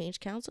to change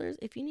counselors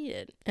if you need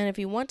it. And if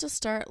you want to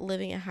start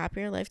living a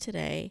happier life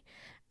today,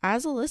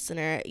 as a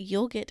listener,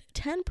 you'll get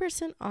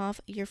 10%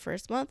 off your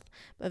first month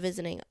by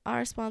visiting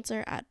our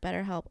sponsor at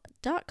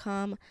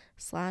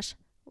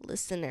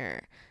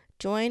betterhelp.com/listener.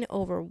 Join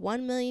over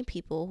 1 million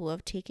people who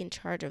have taken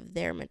charge of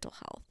their mental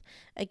health.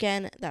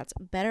 Again, that's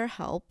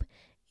BetterHelp,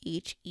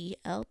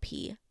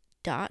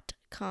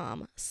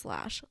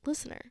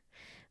 HELP.com/listener.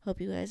 Hope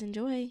you guys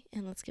enjoy,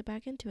 and let's get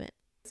back into it.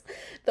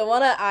 The one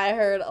that I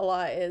heard a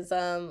lot is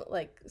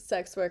like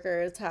sex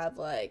workers have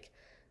like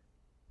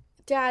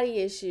daddy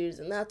issues,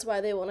 and that's why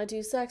they want to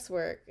do sex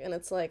work. And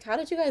it's like, how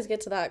did you guys get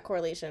to that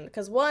correlation?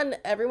 Because one,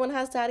 everyone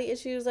has daddy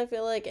issues, I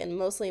feel like, and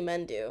mostly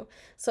men do.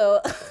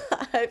 So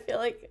I feel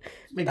like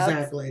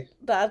exactly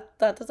that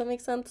doesn't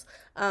make sense.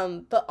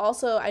 But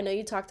also, I know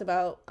you talked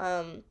about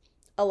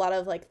a lot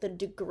of like the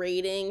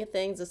degrading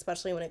things,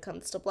 especially when it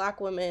comes to Black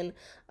women,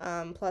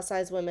 plus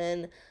size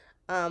women.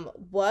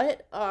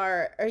 What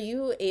are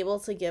you able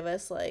to give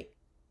us, like,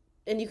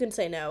 and you can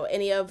say no,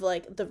 any of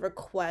like the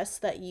requests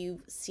that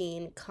you've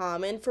seen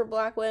common for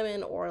Black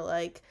women or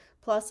like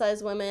plus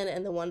size women,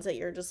 and the ones that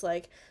you're just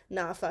like,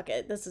 nah, fuck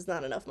it, this is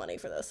not enough money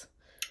for this?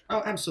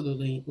 Oh,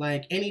 absolutely.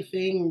 Like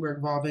anything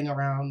revolving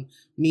around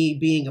me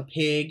being a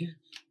pig,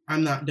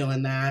 I'm not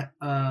doing that.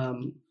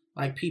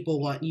 Like people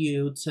want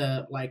you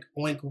to like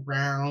oink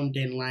around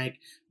and like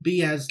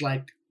be as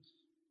like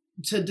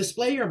to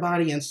display your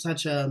body in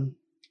such a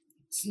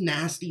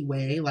nasty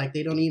way. Like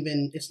they don't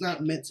even, it's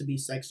not meant to be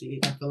sexy.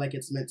 I feel like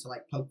it's meant to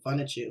like poke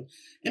fun at you.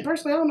 And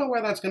personally, I don't know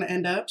where that's going to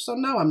end up. So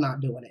no, I'm not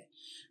doing it.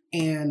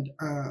 And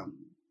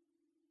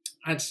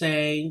I'd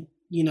say,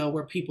 you know,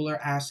 where people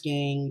are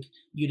asking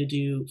you to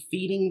do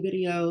feeding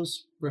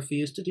videos,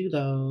 refuse to do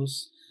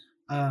those.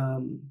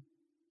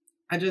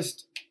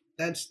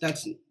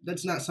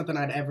 That's not something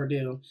I'd ever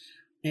do.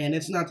 And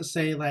it's not to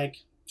say like,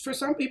 for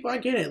some people, I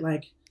get it.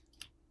 Like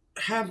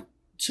have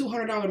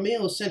 $200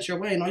 meals sent your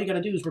way and all you got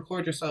to do is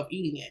record yourself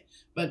eating it.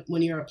 But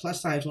when you're a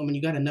plus size woman,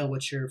 you got to know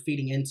what you're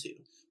feeding into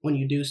when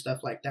you do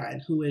stuff like that,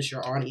 and who is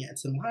your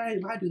audience and why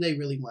do they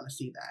really want to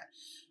see that?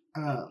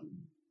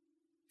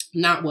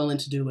 Not willing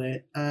to do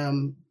it.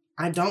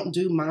 I don't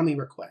do mommy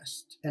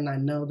requests. And I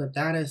know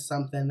that is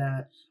something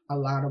that a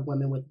lot of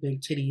women with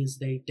big titties,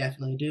 they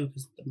definitely do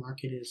because the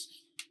market is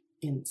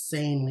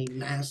insanely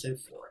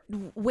massive for it.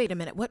 Wait a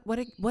minute.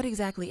 What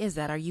exactly is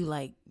that? Are you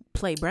like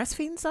play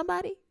breastfeeding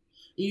somebody?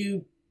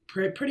 You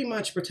pretty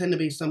much pretend to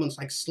be someone's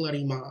like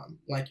slutty mom.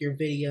 Like your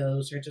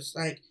videos are just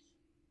like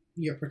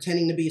you're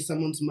pretending to be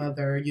someone's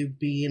mother. You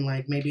be in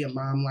like maybe a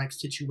mom-like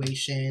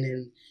situation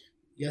and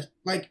you're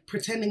like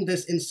pretending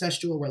this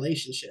incestual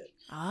relationship.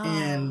 Oh.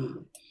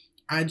 And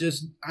I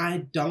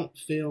don't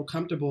feel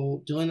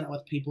comfortable doing that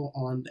with people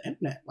on the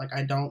internet. Like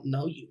I don't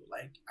know you.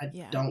 Like I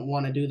don't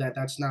want to do that.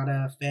 That's not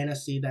a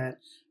fantasy that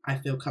I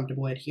feel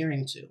comfortable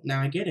adhering to.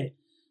 Now I get it.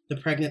 The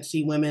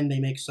pregnancy women, they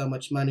make so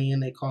much money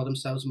and they call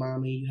themselves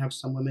mommy. You have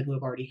some women who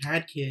have already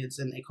had kids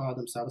and they call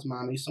themselves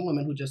mommy. Some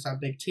women who just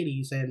have big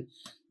titties and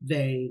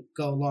they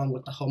go along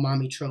with the whole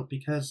mommy trope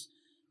because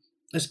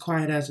as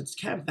quiet as it's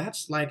kept,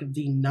 that's like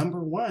the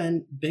number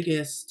one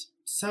biggest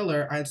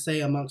seller, I'd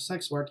say, amongst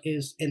sex work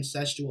is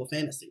incestual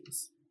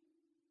fantasies.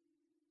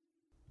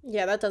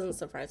 Yeah, that doesn't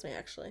surprise me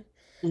actually.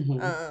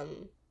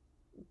 Mm-hmm.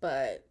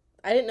 But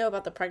I didn't know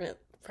about the pregnant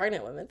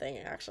women thing.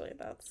 Actually,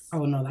 that's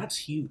that's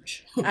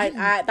huge.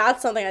 I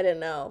that's something I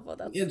didn't know,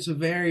 but it's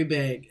very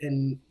big,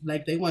 and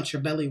like they want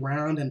your belly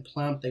round and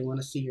plump. They want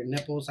to see your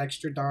nipples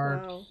extra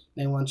dark. Wow.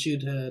 They want you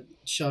to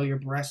show your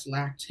breasts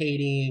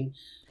lactating.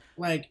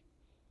 Like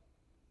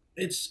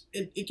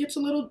it gets a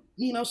little,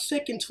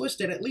 sick and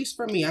twisted, at least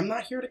for me. I'm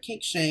not here to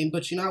kink shame,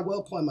 but I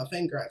will point my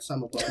finger at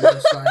some of them.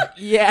 It's like,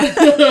 yeah.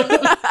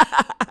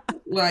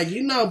 Like,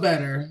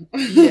 better.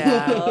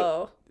 Yeah.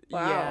 Oh,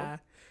 wow.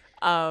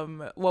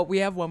 Yeah. Well, we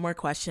have one more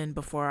question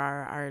before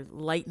our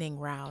lightning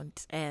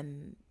round,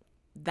 and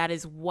that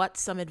is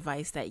what's some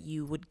advice that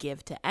you would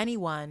give to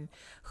anyone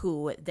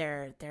who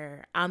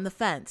they're on the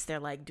fence. They're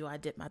like, do I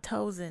dip my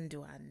toes in?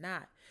 Do I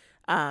not?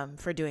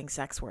 For doing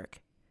sex work?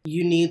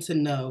 you need to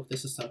know if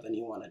this is something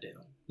you want to do.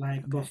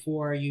 Like,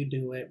 before you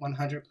do it,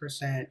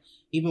 100%.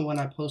 Even when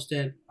I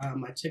posted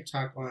my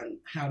TikTok on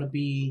how to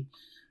be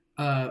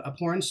a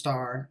porn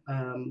star,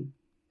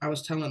 I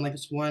was telling, like,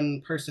 this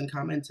one person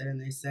commented and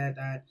they said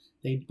that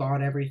they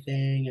bought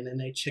everything and then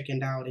they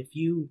chickened out. If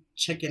you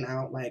chicken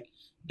out, like,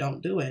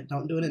 don't do it.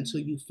 Don't do it until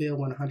you feel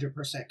 100%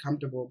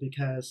 comfortable,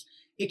 because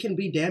it can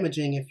be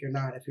damaging if you're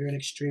not. If you're in an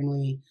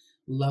extremely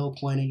low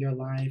point in your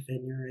life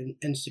and you're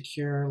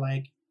insecure,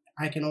 like,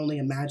 I can only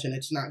imagine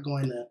it's not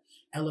going to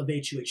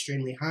elevate you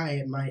extremely high.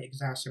 It might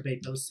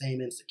exacerbate those same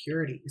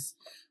insecurities.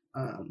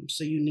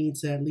 So you need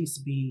to at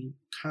least be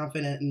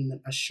confident and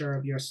assured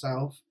of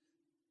yourself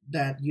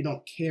that you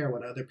don't care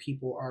what other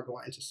people are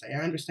going to say.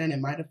 I understand it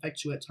might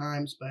affect you at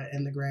times, but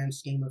in the grand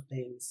scheme of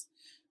things,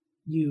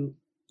 you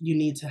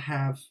need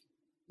to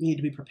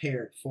be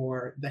prepared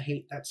for the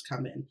hate that's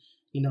coming.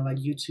 You know, like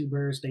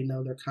YouTubers, they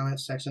know their comment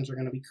sections are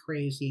going to be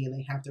crazy and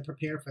they have to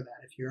prepare for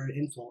that. If you're an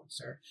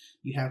influencer,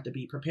 you have to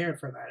be prepared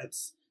for that.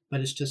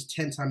 But it's just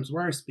 10 times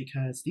worse,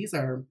 because these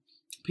are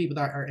people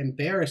that are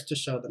embarrassed to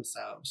show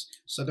themselves.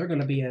 So they're going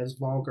to be as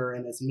vulgar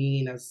and as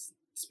mean, as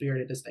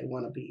spirited as they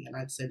want to be. And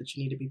I'd say that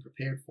you need to be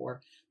prepared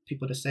for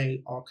people to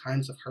say all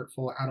kinds of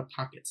hurtful,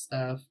 out-of-pocket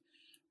stuff.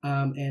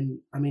 And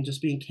I mean,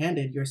 just being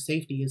candid, your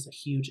safety is a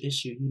huge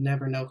issue. You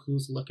never know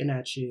who's looking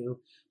at you,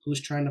 who's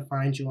trying to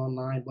find you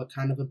online, what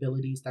kind of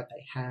abilities that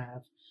they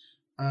have.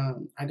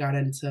 I got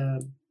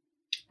into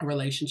a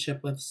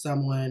relationship with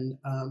someone,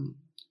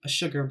 a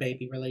sugar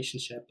baby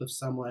relationship with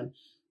someone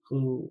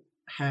who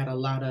had a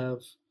lot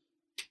of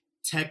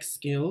tech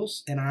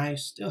skills, and I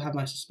still have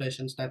my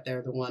suspicions that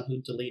they're the one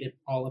who deleted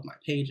all of my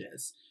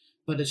pages.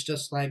 But it's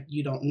just like,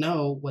 you don't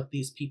know what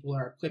these people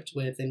are equipped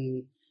with,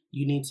 and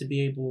you need to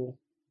be able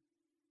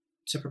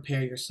to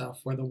prepare yourself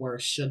for the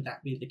worst should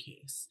that be the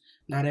case.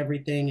 Not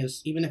everything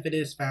is, even if it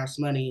is fast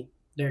money,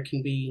 there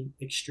can be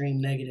extreme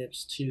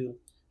negatives to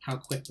how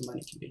quick the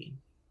money can be.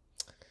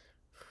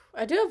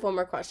 I do have one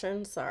more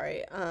question.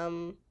 Sorry.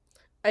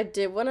 I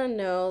did want to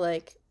know,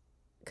 like,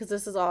 because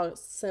this is all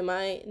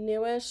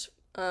semi-newish,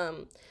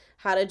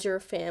 how did your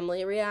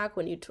family react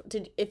when you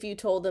if you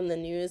told them the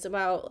news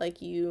about,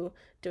 like, you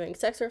doing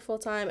sex work full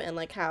time, and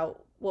like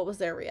what was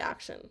their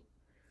reaction?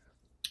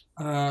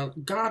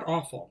 God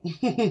awful.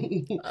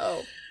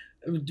 Oh.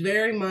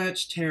 Very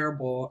much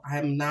terrible.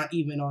 I'm not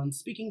even on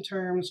speaking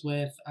terms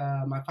with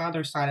my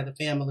father's side of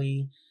the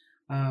family.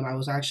 I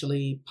was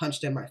actually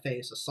punched in my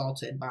face,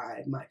 assaulted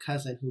by my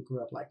cousin who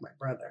grew up like my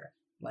brother.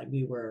 Like,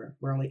 we're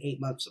only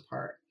 8 months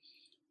apart.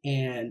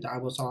 And I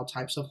was all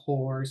types of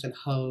whores and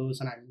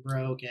hoes, and I'm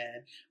broke,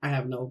 and I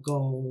have no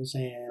goals,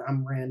 and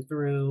I'm ran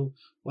through,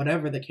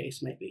 whatever the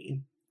case may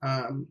be.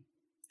 And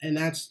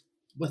that's,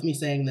 with me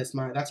saying this,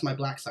 that's my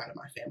Black side of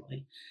my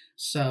family.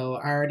 So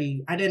I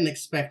didn't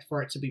expect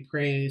for it to be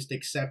praised,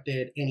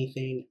 accepted,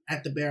 anything.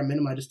 At the bare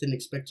minimum, I just didn't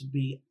expect to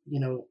be,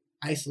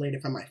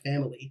 isolated from my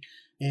family,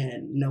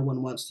 and no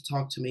one wants to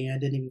talk to me. I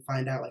didn't even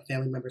find out, like,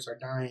 family members are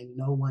dying.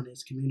 No one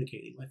is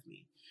communicating with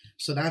me.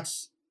 So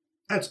that's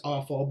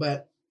awful.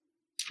 But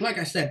like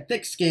I said,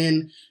 thick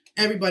skin,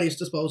 everybody's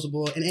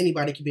disposable, and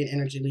anybody can be an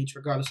energy leech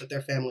regardless if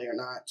they're family or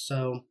not.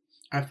 So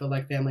I feel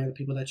like family are the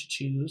people that you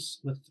choose.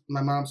 With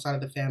my mom's side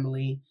of the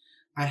family,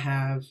 I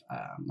have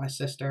my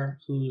sister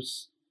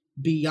who's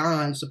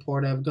beyond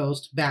supportive,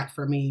 goes to bat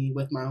for me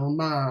with my own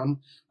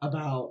mom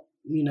about,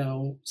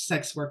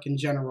 sex work in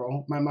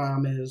general. My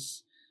mom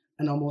is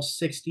an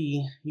almost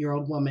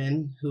 60-year-old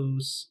woman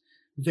who's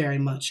very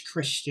much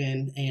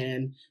Christian,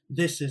 and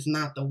this is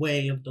not the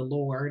way of the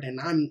Lord. And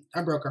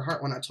I broke her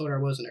heart when I told her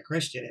I wasn't a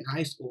Christian in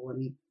high school,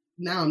 and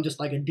now I'm just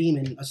like a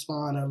demon, a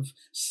spawn of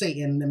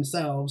Satan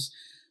themselves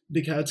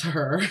because of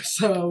her.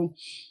 So,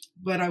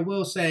 but I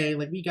will say,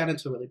 like, we got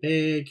into really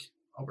big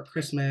over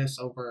Christmas,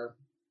 over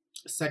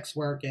sex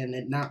work and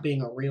it not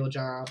being a real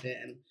job,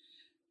 and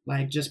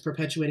like just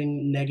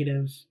perpetuating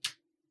negative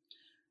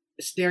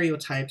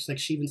stereotypes. Like,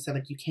 she even said,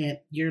 like,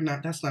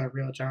 that's not a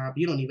real job.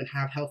 You don't even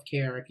have health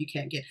care. If you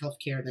can't get health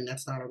care, then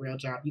that's not a real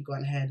job. You go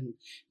ahead and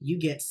you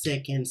get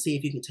sick and see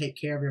if you can take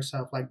care of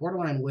yourself. Like,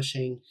 borderline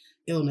wishing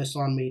illness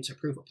on me to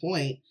prove a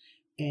point.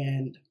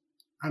 And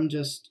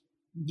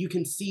you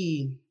can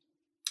see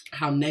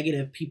how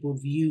negative people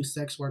view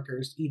sex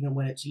workers, even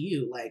when it's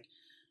you. Like,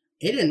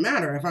 it didn't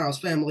matter if I was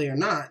family or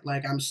not.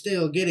 Like, I'm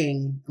still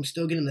getting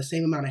the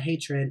same amount of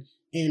hatred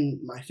in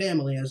my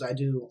family as I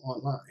do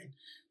online.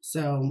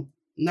 So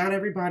not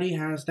everybody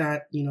has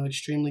that,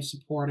 extremely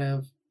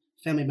supportive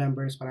family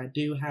members, but I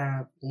do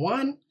have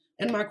one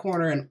in my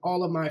corner, and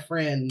all of my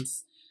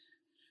friends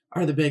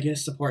are the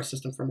biggest support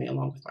system for me,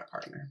 along with my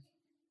partner.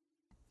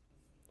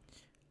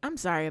 I'm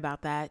sorry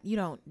about that. You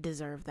don't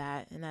deserve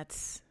that, and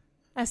that's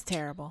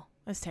terrible.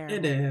 That's terrible.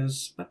 It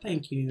is, but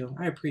thank you.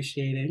 I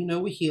appreciate it.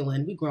 We're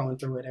healing. We're growing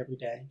through it every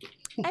day.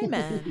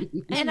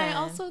 Amen. And I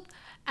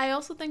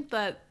also think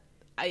that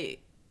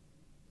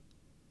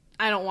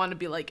I don't want to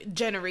be like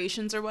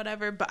generations or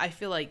whatever, but I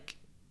feel like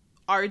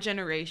our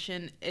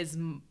generation is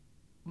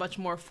much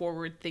more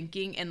forward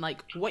thinking, and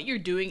like what you're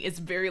doing is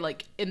very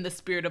like in the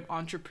spirit of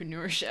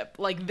entrepreneurship.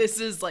 Like this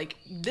is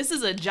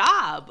a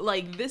job.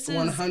 Like this is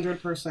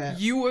 100%.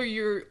 You are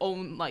your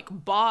own like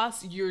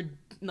boss. You're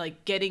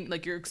like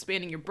you're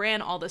expanding your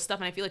brand, all this stuff.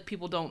 And I feel like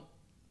people don't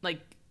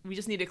we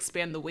just need to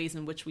expand the ways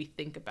in which we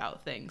think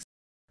about things.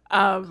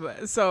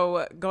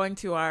 So going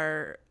to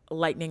our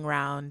lightning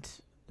round,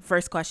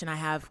 first question I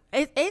have,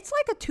 it's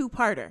like a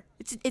two-parter.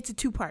 It's a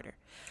two-parter.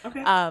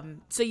 Okay.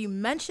 So you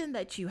mentioned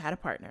that you had a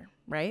partner,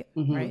 right?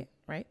 Mm-hmm.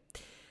 Right.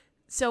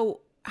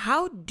 So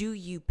how do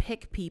you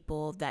pick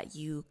people that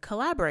you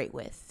collaborate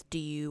with? Do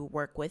you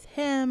work with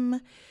him?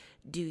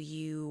 Do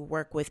you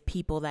work with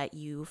people that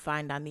you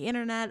find on the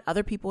internet,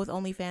 other people with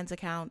OnlyFans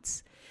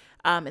accounts?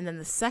 And then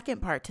the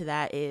second part to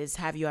that is,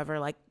 have you ever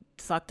like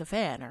fucked a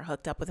fan or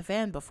hooked up with a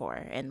fan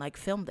before and like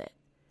filmed it?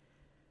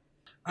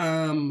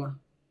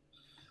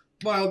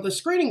 Well, the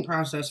screening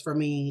process for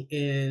me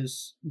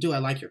is, do I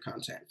like your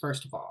content?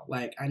 First of all,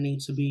 like I need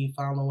to be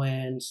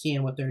following,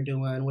 seeing what they're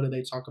doing. What do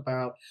they talk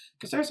about?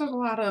 Because there's a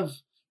lot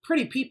of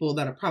pretty people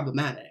that are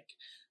problematic.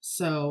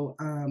 So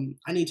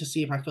I need to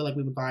see if I feel like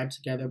we would vibe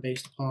together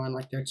based upon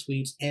like their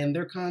tweets and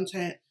their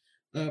content.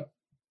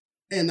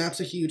 And that's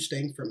a huge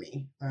thing for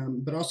me.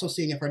 But also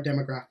seeing if our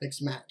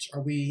demographics match.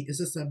 Is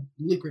this a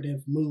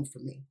lucrative move for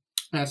me?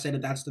 I'd say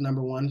that that's the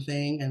number one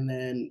thing. And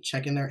then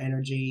checking their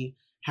energy,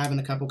 having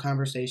a couple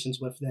conversations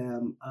with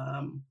them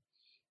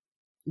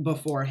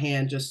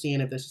beforehand, just seeing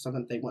if this is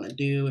something they want to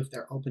do, if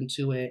they're open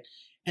to it.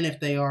 And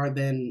if they are,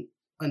 then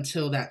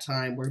until that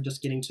time, we're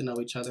just getting to know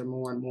each other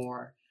more and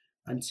more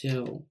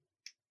until,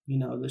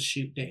 the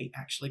shoot date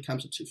actually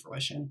comes into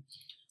fruition.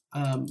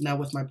 Now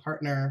with my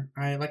partner,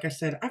 like I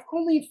said, I've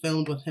only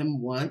filmed with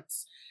him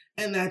once,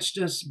 and that's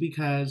just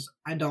because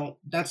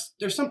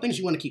there's some things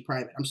you want to keep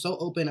private. I'm so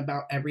open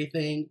about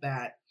everything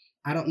that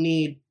I don't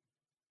need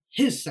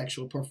his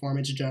sexual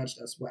performance judged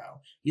as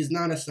well. He's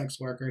not a sex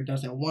worker,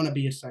 doesn't want to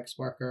be a sex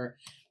worker,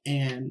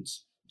 and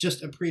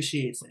just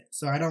appreciates it.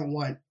 So I don't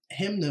want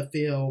him to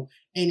feel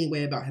any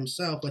way about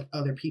himself with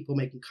other people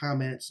making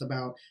comments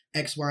about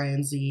X, Y,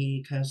 and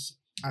Z, because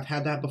I've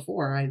had that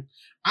before.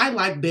 I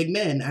like big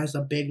men as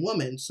a big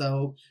woman.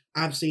 So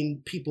I've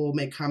seen people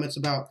make comments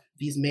about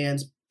these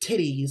man's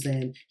titties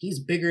and he's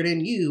bigger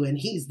than you and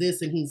he's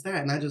this and he's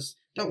that. And I just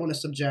don't want to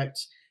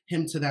subject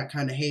him to that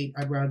kind of hate.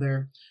 I'd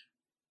rather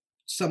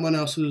someone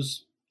else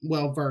who's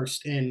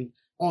well-versed in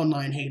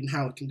online hate and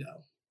how it can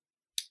go.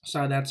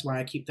 So that's why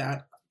I keep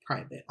that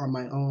private on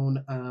my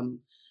own.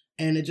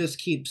 And it just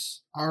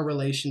keeps our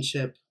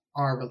relationship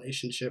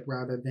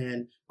rather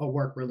than a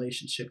work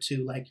relationship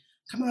too. Like,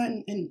 come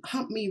on and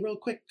hump me real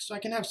quick so I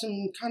can have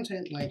some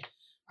content. Like,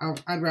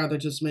 I'd rather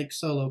just make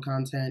solo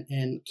content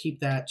and keep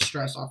that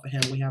stress off of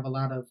him. We have a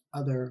lot of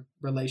other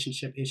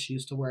relationship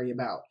issues to worry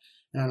about,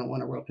 and I don't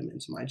want to rope him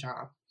into my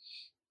job.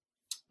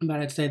 But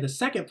I'd say the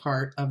second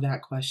part of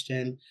that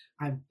question,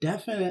 I've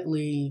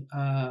definitely,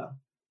 I've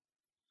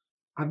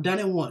done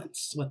it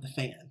once with the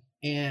fan,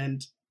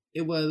 and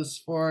it was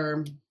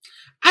for,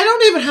 I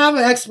don't even have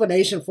an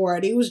explanation for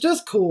it. He was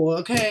just cool,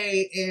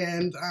 okay?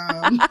 And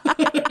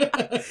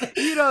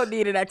you don't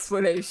need an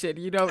explanation.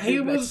 You don't need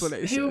an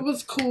explanation. He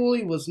was cool.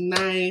 He was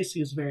nice. He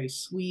was very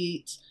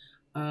sweet.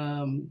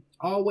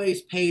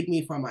 Always paid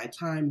me for my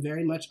time.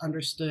 Very much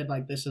understood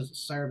like this is a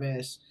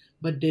service,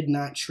 but did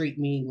not treat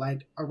me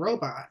like a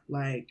robot.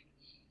 Like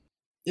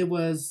it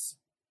was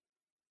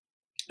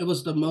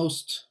the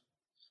most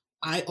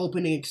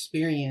eye-opening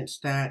experience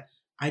that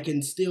I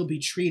can still be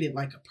treated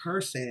like a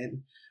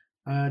person,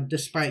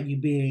 despite you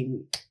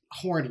being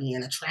horny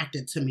and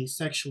attracted to me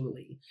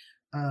sexually.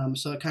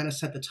 So it kind of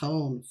set the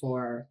tone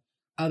for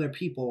other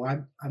people.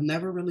 I've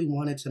never really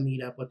wanted to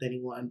meet up with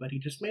anyone, but he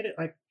just made it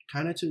like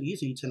kind of too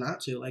easy to not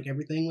to. Like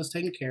everything was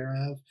taken care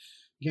of,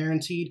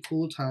 guaranteed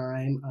cool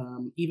time.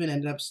 Even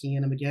ended up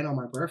seeing him again on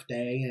my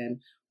birthday and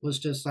was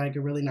just like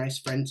a really nice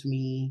friend to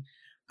me.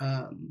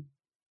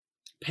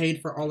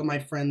 Paid for all of my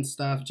friends'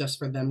 stuff just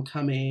for them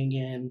coming,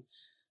 and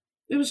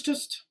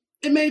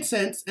it made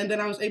sense. And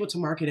then I was able to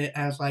market it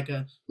as like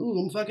ooh,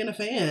 I'm fucking a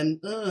fan.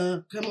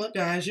 Come look,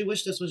 guys, you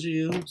wish this was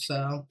you.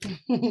 So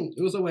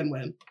it was a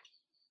win-win.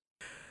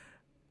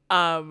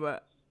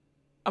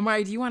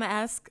 Amari, do you want to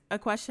ask a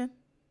question?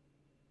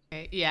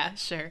 Okay, yeah,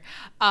 sure.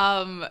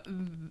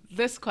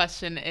 This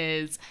question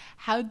is,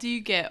 how do you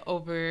get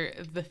over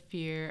the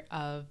fear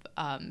of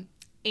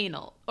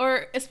anal,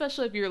 or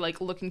especially if you're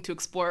like looking to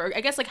explore, or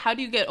I guess like how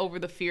do you get over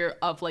the fear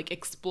of like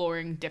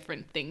exploring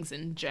different things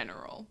in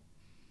general?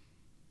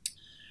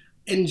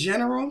 In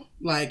general,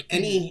 like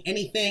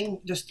anything,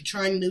 just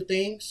trying new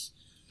things.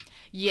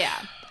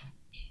 Yeah,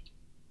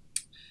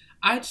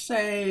 I'd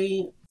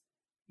say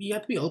you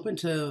have to be open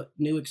to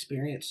new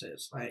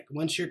experiences. Like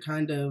once you're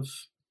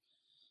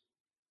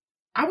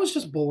I was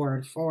just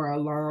bored for a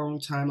long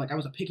time. Like I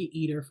was a picky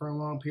eater for a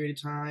long period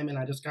of time, and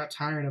I just got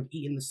tired of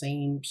eating the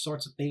same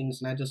sorts of things,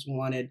 and I just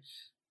wanted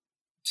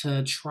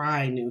to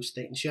try new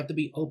things. You have to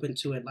be open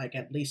to it, like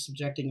at least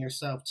subjecting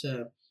yourself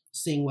to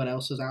seeing what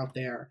else is out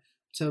there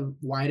to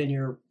widen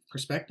your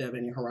perspective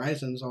and your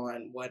horizons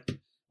on what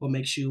what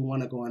makes you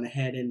want to go on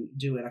ahead and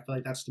do it. I feel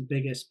like that's the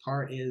biggest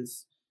part,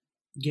 is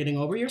getting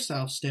over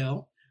yourself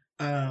still,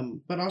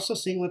 but also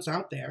seeing what's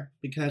out there.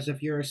 Because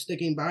if you're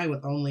sticking by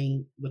with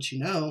only what you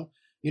know,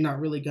 you're not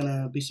really going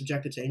to be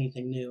subjected to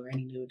anything new or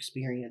any new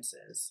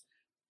experiences.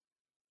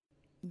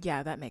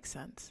 Yeah, that makes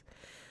sense.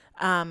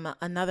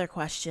 Another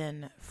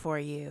question for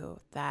you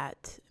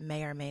that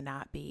may or may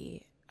not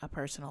be a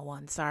personal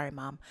one. Sorry,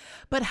 Mom.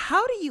 But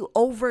how do you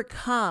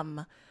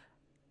overcome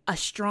a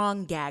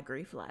strong gag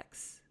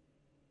reflex?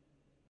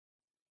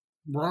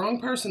 Wrong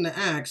person to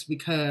ask,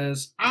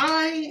 because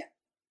I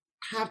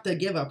have to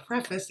give a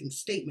prefacing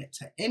statement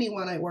to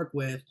anyone I work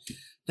with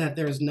that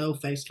there's no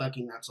face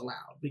fucking that's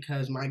allowed,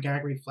 because my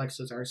gag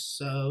reflexes are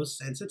so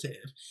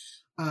sensitive.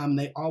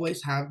 They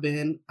always have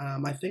been.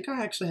 I think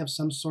I actually have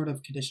some sort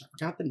of condition. I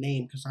forgot the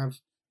name because I've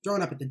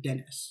thrown up at the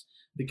dentist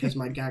because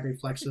my gag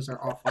reflexes are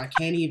awful. I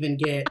can't even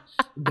get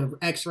the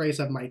x-rays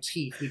of my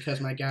teeth because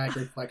my gag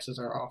reflexes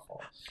are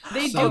awful.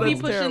 They do be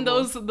pushing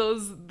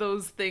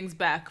those things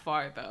back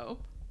far, though.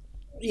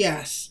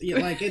 Yes. Yeah,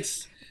 like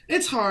it's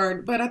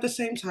hard, but at the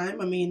same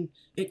time, I mean,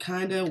 it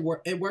kind of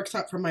it works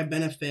out for my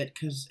benefit,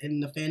 because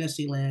in the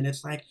fantasy land,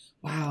 it's like,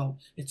 wow,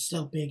 it's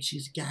so big,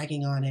 she's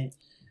gagging on it.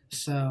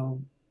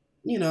 So,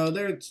 you know,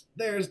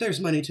 there's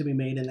money to be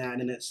made in that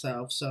in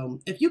itself.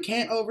 So if you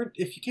can't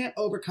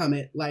overcome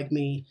it like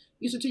me,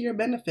 use it to your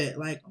benefit.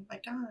 Like, oh my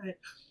God,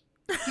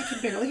 I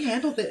can barely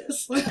handle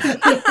this.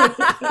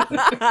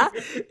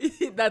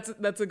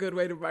 That's a good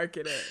way to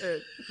market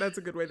it. That's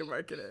a good way to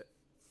market it.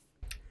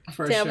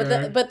 For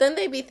sure. But then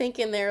they be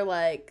thinking they're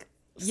like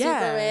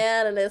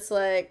Superman, and it's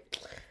like,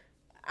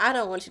 I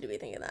don't want you to be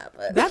thinking that.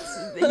 But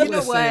that's, you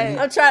know what?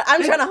 I'm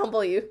trying to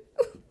humble you.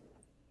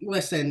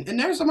 Listen, and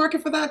there's a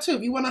market for that too.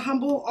 If you want to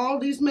humble all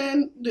these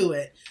men, do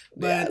it.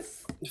 But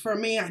for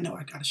me, I know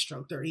I gotta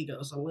stroke their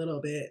egos a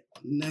little bit,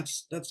 and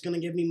that's gonna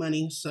give me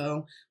money.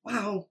 So,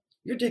 wow,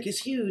 your dick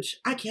is huge.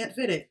 I can't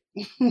fit it.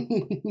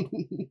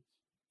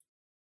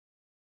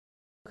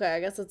 Okay, I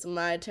guess it's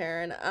my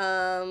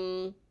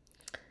turn.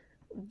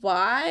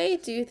 Why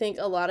do you think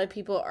a lot of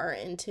people are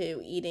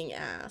into eating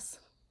ass?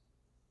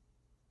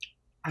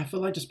 I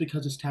feel like just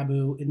because it's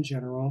taboo in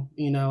general.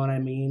 You know what I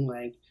mean?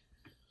 Like,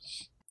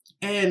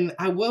 and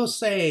I will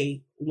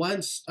say,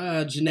 once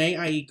Jhené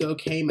Aiko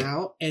came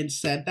out and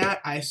said that,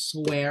 I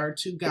swear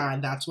to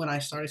God, that's when I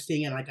started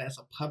seeing it like as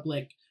a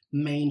public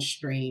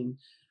mainstream.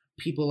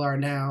 People are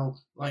now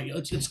like,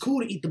 it's cool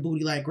to eat the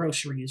booty like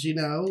groceries, you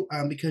know,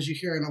 because you're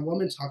hearing a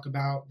woman talk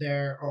about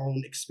their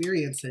own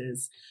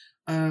experiences.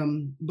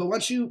 But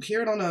once you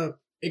hear it on a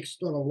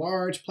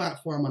large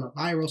platform, on a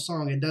viral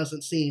song, it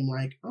doesn't seem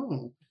like,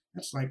 oh,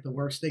 that's like the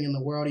worst thing in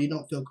the world. You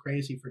don't feel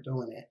crazy for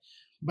doing it.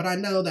 But I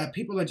know that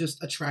people are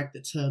just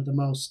attracted to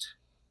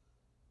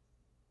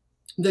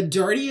the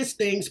dirtiest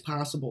things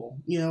possible.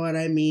 You know what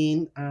I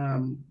mean?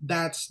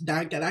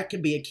 That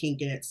could be a kink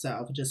in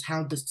itself. Just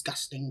how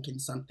disgusting can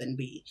something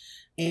be?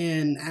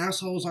 And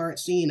assholes aren't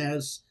seen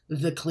as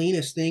the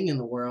cleanest thing in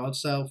the world.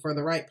 So for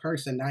the right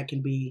person, that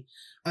can be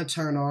a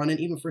turn on. And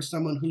even for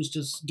someone who's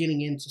just getting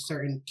into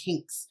certain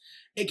kinks,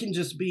 it can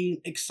just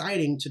be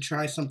exciting to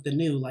try something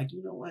new. Like,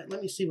 you know what?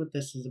 Let me see what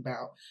this is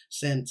about,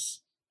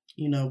 since,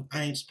 you know,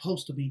 I ain't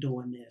supposed to be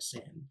doing this,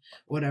 and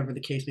whatever the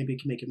case may be,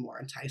 can make it more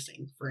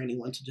enticing for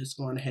anyone to just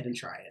go on ahead and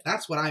try it.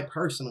 That's what I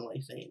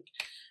personally think,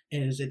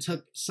 is it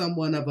took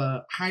someone of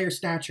a higher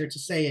stature to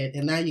say it,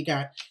 and now you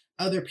got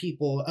other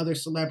people, other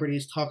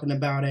celebrities talking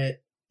about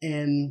it,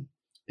 and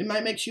it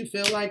might make you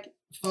feel like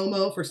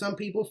FOMO for some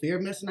people, fear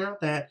of missing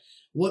out, that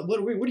what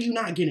are you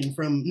not getting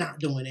from not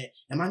doing it?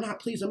 Am I not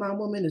pleasing my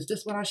woman? Is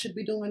this what I should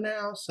be doing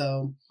now?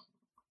 So,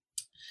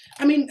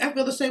 I mean, I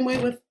feel the same way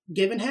with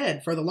giving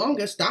head. For the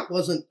longest, that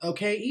wasn't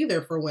okay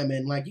either for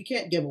women. Like, you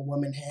can't give a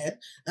woman head.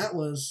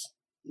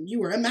 You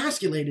were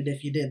emasculated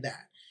if you did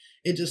that.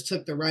 It just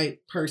took the right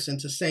person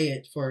to say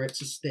it for it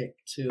to stick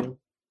to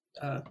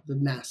the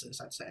masses,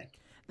 I'd say.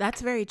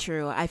 That's very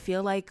true. I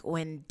feel like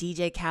when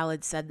DJ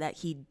Khaled said that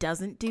he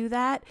doesn't do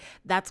that,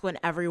 that's when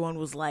everyone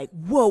was like,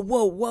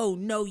 whoa,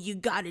 no, you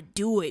gotta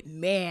do it,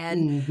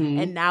 man. Mm-hmm.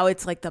 And now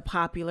it's like the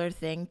popular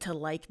thing to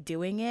like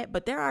doing it.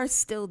 But there are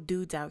still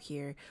dudes out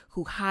here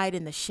who hide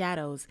in the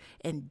shadows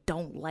and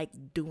don't like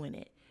doing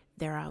it.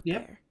 They're out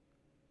there.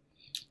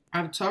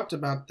 I've talked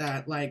about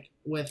that, like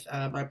with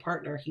my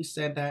partner. He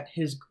said that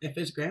if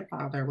his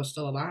grandfather was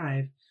still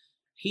alive,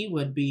 he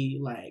would be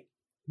like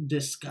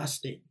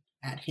disgusted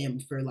at him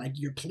for like,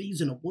 you're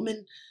pleasing a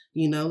woman,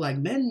 you know, like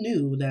men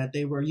knew that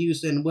they were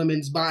using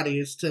women's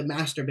bodies to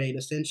masturbate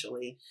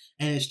essentially,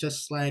 and it's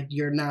just like,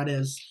 you're not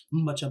as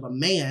much of a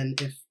man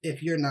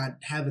if you're not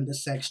having the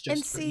sex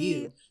just for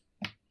you.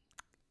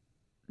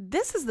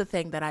 This is the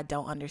thing that I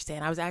don't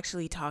understand. I was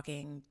actually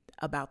talking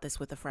about this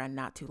with a friend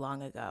not too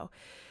long ago,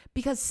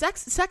 because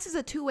sex is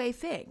a two-way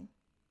thing.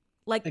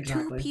 Like,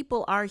 exactly. Two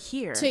people are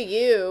here. To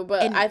you,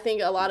 but I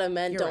think a lot of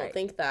men don't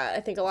think that. I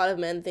think a lot of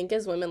men think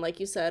as women, like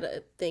you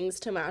said, things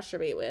to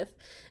masturbate with.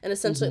 And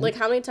essentially, like,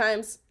 how many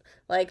times,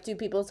 Like, do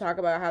people talk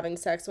about having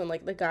sex when,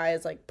 like, the guy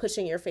is, like,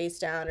 pushing your face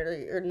down or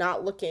you're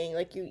not looking,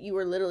 like, you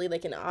were literally,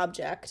 like, an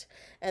object,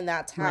 and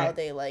that's how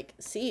they, like,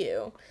 see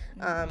you.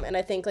 And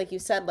I think, like you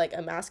said, like,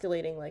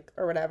 emasculating, like,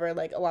 or whatever,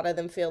 like, a lot of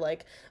them feel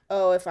like,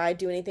 oh, if I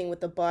do anything with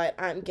the butt,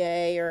 I'm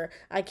gay, or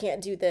I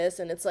can't do this,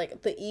 and it's,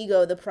 like, the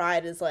ego, the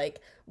pride is, like,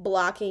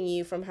 blocking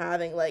you from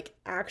having, like,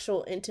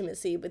 actual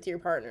intimacy with your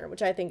partner,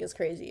 which I think is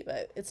crazy,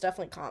 but it's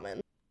definitely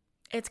common.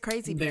 It's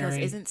crazy because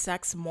isn't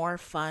sex more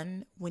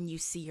fun when you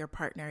see your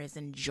partner is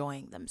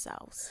enjoying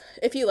themselves?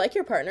 If you like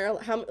your partner,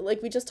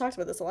 like we just talked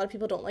about this, a lot of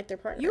people don't like their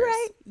partners. You're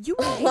right.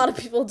 A lot of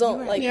people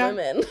don't like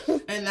women.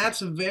 And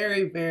that's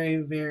very, very,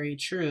 very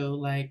true.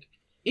 Like,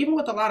 even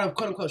with a lot of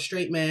quote unquote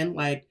straight men,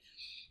 like,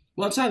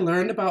 once I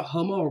learned about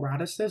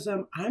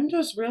homoeroticism, I'm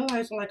just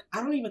realizing, like,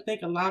 I don't even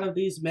think a lot of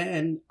these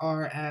men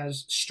are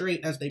as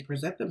straight as they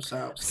present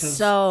themselves.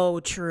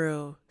 So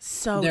true.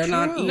 So they're true.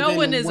 Not even no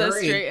one is worried.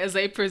 as straight as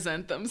they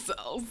present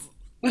themselves.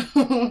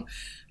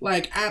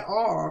 Like, at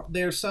all.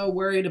 They're so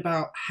worried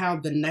about how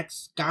the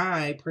next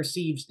guy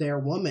perceives their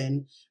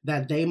woman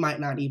that they might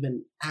not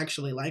even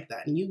actually like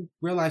that. And you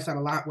realize that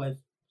a lot with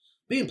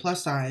being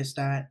plus size,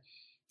 that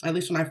at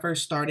least when I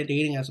first started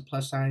dating as a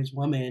plus size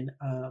woman,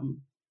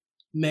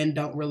 men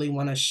don't really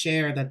want to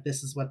share that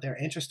this is what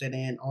they're interested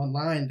in.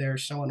 Online, they're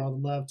showing all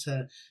the love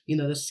to,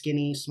 the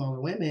skinny,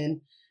 smaller women.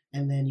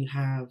 And then you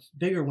have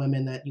bigger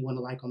women that you want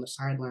to like on the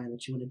sideline,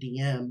 that you want to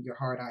DM your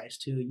hard eyes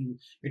to.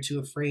 You're too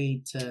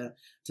afraid to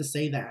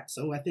say that.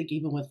 So I think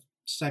even with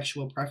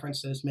sexual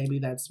preferences, maybe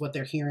that's what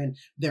they're hearing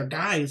their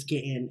guys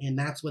getting, and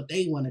that's what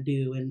they want to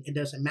do. And it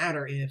doesn't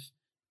matter if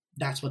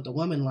that's what the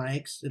woman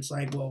likes. It's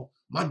like, well,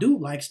 my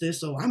dude likes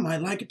this, so I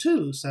might like it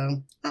too.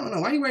 So I don't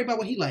know. Why are you worried about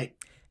what he likes?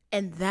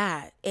 And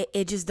that,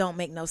 it just don't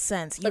make no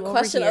sense. The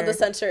question of the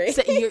century.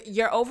 So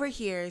you're over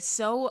here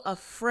so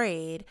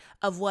afraid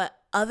of what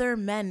other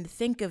men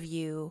think of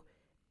you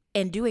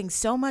and doing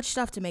so much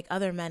stuff to make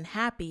other men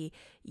happy,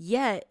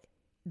 yet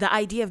the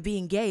idea of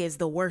being gay is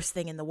the worst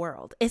thing in the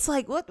world. It's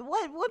like, what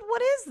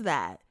is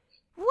that?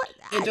 What?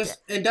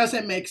 It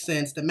doesn't make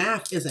sense. The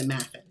math isn't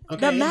mathing.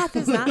 Okay? The math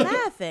is not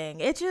mathing.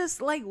 It's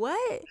just like,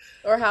 what?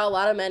 Or how a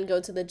lot of men go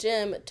to the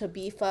gym to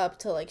beef up,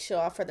 to like show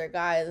off for their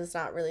guys. It's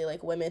not really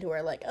like women who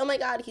are like, oh my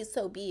God, he's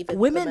so beef.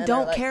 Women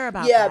don't like, care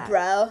about that. Yeah,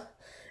 bro.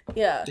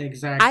 Yeah.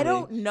 Exactly. I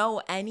don't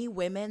know any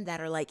women that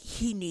are like,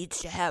 he needs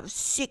to have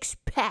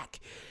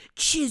 6-pack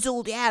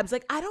chiseled abs.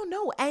 Like, I don't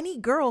know any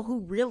girl who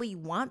really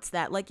wants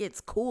that. Like,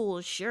 it's cool,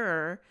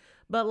 sure.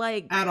 But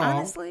like,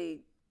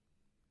 honestly,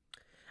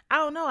 I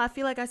don't know. I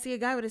feel like I see a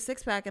guy with a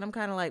 6-pack and I'm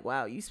kind of like,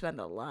 wow, you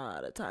spend a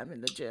lot of time in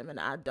the gym and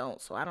I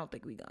don't. So I don't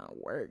think we gonna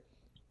work.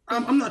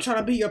 I'm not trying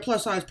to be your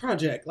plus size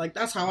project. Like,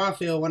 that's how I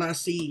feel when I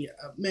see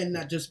men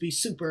that just be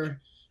super,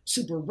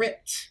 super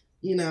ripped,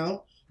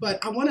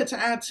 But I wanted to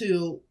add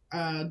to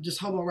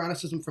just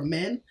homoeroticism for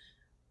men.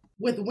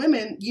 With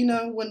women,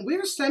 when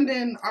we're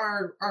sending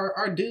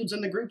our dudes in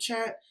the group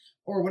chat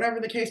or whatever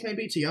the case may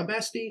be to your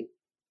bestie,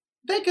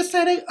 they could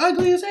say they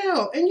ugly as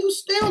hell and you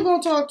still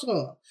gonna talk to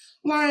them.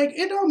 Like,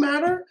 it don't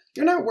matter.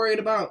 You're not worried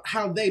about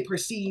how they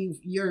perceive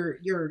your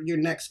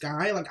next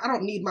guy. Like, I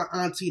don't need my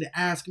auntie to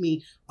ask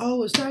me,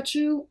 oh, is that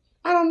you?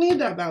 I don't need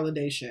that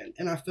validation.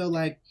 And I feel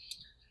like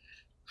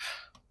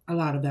a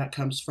lot of that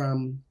comes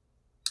from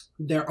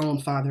their own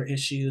father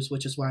issues,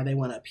 which is why they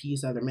want to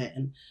appease other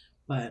men.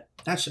 But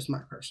that's just my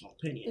personal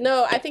opinion.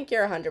 No, I think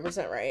you're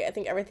 100% right. I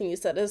think everything you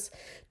said is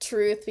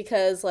truth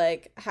because,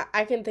 like,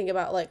 I can think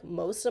about, like,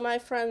 most of my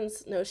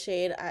friends, no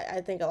shade,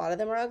 I think a lot of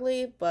them are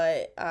ugly,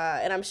 but,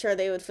 and I'm sure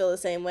they would feel the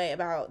same way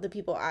about the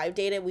people I've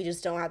dated. We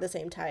just don't have the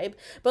same type.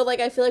 But,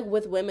 like, I feel like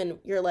with women,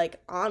 you're, like,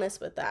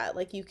 honest with that.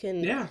 Like, you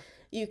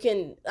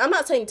can, I'm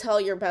not saying tell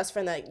your best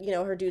friend that,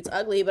 her dude's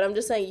ugly, but I'm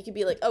just saying you could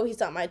be like, oh, he's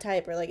not my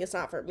type, or like, it's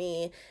not for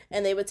me.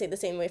 And they would say the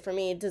same way for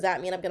me. Does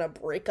that mean I'm going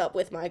to break up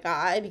with my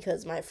guy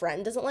because my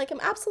friend doesn't like him?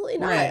 Absolutely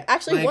not. Right. I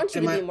actually want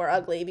you to be more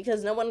ugly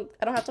because I don't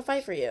have to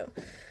fight for you.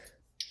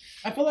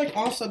 I feel like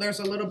also there's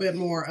a little bit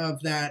more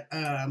of that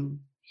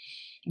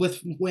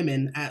with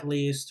women, at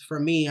least. For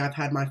me, I've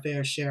had my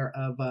fair share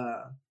of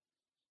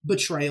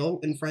betrayal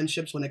in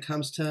friendships when it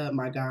comes to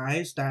my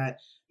guys that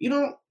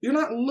you're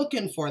not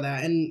looking for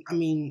that. And I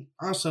mean,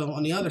 also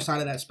on the other side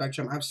of that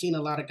spectrum, I've seen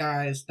a lot of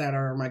guys that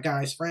are my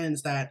guys'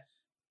 friends that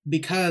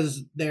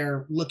because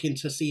they're looking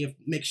to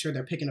make sure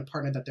they're picking a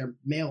partner that their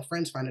male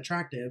friends find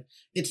attractive,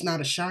 it's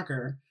not a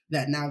shocker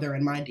that now they're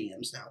in my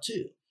DMs now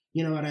too.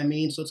 You know what I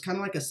mean? So it's kind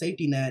of like a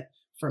safety net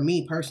for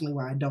me personally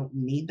where I don't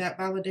need that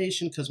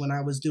validation because when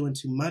I was doing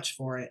too much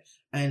for it,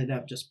 I ended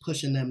up just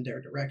pushing them their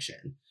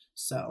direction.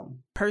 So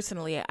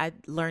personally, I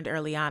learned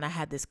early on I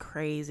had this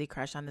crazy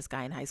crush on this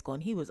guy in high school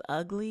and he was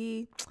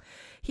ugly.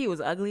 He was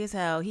ugly as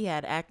hell. He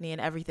had acne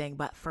and everything.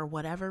 But for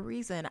whatever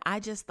reason, I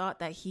just thought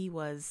that he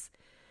was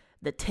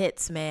the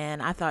tits, man.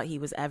 I thought he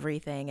was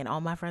everything. And all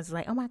my friends were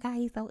like, oh my God,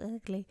 he's so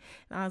ugly.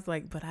 And I was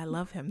like, but I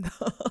love him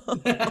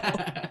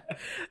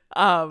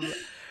though.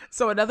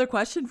 So another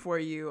question for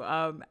you.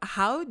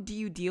 How do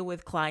you deal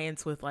with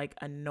clients with like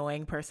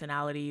annoying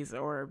personalities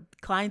or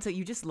clients that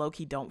you just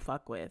low-key don't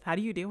fuck with? How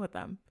do you deal with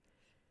them?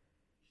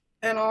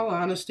 In all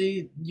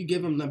honesty, you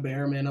give them the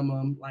bare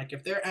minimum. Like,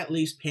 if they're at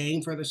least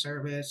paying for the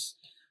service,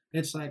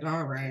 it's like,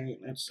 all right,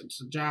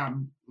 it's a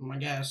job, I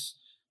guess.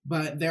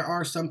 But there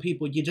are some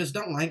people you just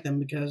don't like them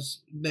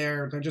because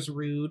they're just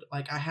rude.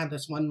 Like, I had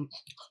this one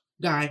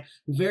guy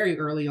very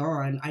early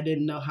on. I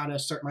didn't know how to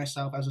assert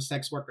myself as a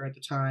sex worker at the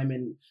time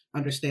and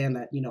understand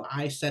that,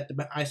 I set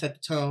the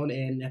tone,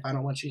 and if I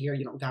don't want you here,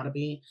 you don't gotta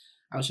be.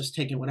 I was just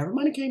taking whatever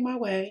money came my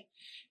way.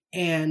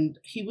 And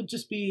he would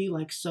just be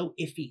like so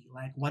iffy.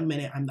 Like, one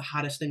minute I'm the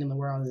hottest thing in the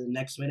world, and the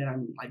next minute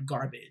I'm like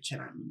garbage,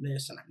 and I'm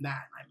this and I'm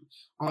that. And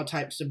I'm all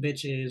types of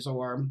bitches,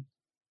 or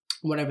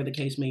whatever the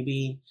case may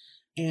be.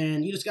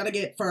 And you just got to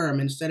get firm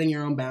in setting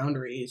your own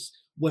boundaries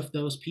with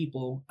those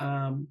people,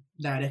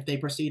 that if they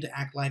proceed to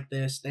act like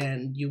this,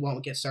 then you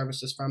won't get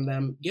services from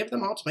them. Give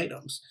them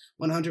ultimatums.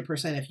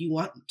 100%. If you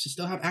want to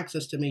still have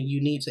access to me,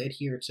 you need to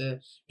adhere to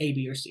A,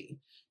 B, or C.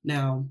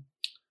 Now,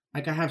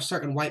 like, I have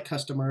certain white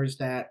customers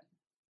that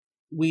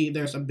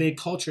there's a big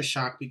culture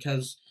shock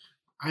because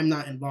I'm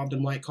not involved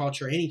in white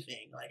culture or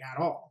anything, like, at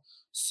all.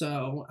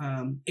 So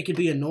it could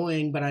be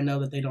annoying, but I know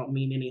that they don't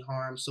mean any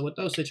harm. So with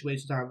those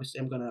situations, obviously,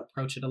 I'm going to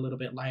approach it a little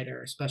bit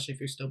lighter, especially if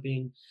you're still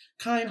being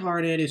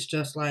kind-hearted. It's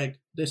just like,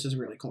 this is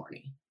really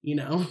corny,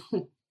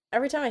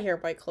 Every time I hear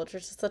white culture,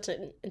 it's just such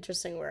an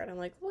interesting word. I'm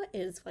like, what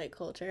is white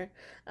culture?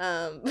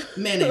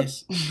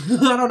 Menace.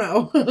 I don't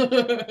know.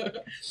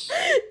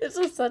 It's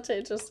just such an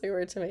interesting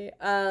word to me.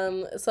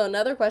 So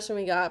another question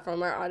we got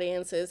from our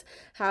audience is,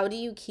 how do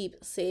you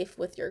keep safe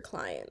with your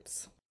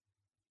clients?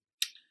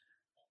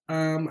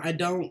 I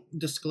don't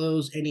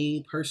disclose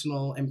any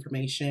personal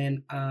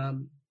information.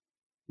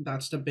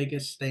 That's the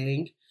biggest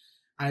thing,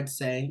 I'd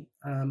say.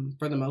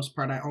 For the most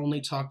part, I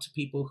only talk to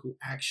people who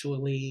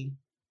actually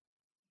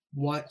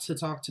want to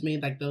talk to me,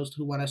 like those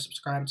who want to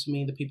subscribe to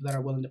me, the people that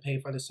are willing to pay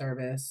for the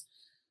service.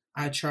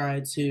 I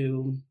try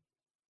to,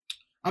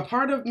 a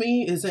part of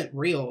me isn't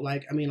real.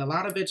 Like, I mean, a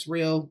lot of it's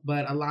real,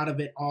 but a lot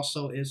of it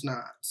also is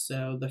not.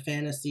 So the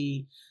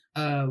fantasy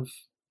of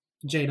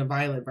Jada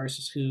Violet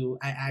versus who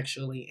I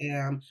actually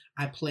am,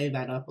 I play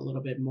that up a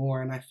little bit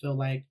more, and I feel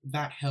like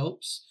that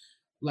helps,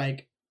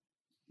 like,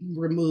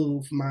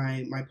 remove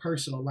my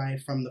personal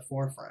life from the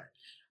forefront,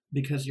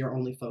 because you're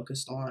only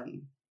focused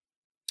on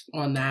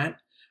that.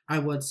 I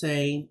would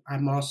say I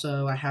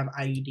have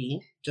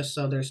IUD, just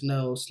so there's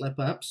no slip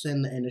ups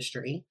in the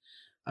industry.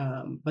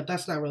 But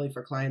that's not really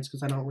for clients,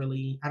 because I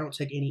don't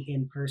take any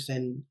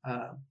in-person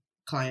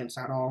clients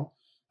at all,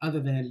 other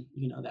than,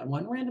 that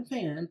one random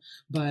fan.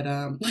 But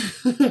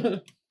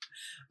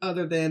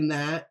other than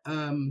that,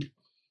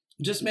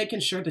 just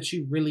making sure that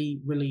you really,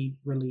 really,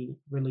 really,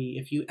 really,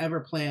 if you ever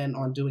plan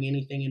on doing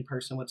anything in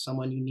person with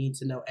someone, you need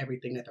to know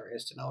everything that there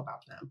is to know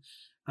about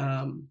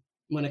them.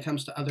 When it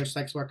comes to other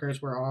sex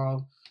workers, we're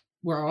all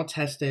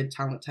tested,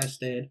 talent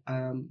tested,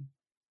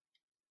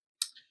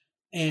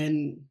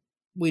 and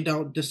we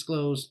don't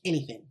disclose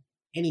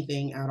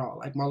anything at all.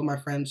 Like, all of my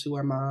friends who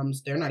are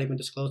moms, they're not even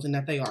disclosing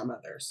that they are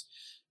mothers.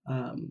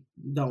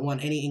 Don't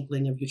want any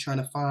inkling of you trying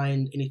to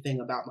find anything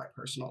about my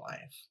personal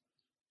life.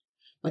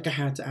 Like, I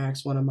had to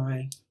ask one of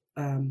my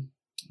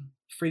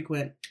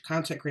frequent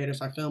content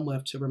creators I film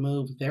with to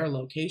remove their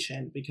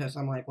location, because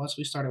I'm like, once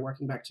we started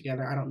working back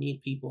together, I don't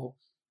need people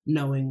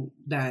knowing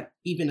that,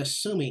 even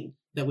assuming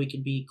that we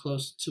could be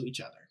close to each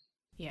other.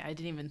 Yeah, I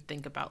didn't even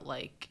think about,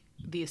 like,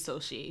 the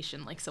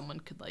association. Like, someone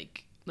could,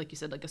 like you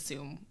said, like,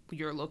 assume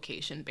your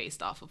location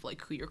based off of,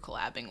 like, who you're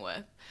collabing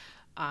with.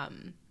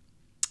 And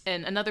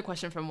another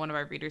question from one of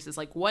our readers is,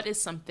 like, what is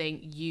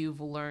something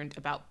you've learned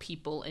about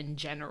people in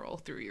general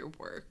through your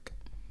work?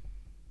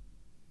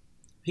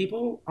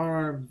 People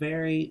are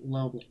very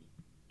lonely,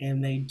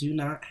 and they do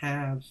not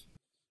have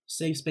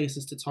safe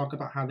spaces to talk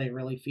about how they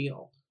really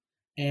feel.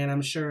 And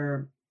I'm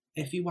sure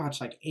if you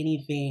watch, like,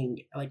 anything,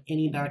 like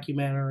any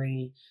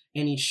documentary,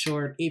 any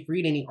short, if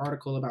read any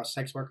article about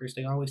sex workers,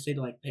 they always say,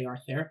 like, they are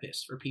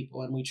therapists for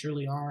people, and we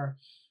truly are.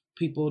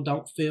 People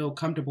don't feel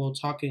comfortable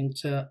talking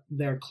to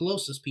their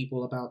closest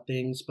people about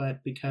things,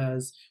 but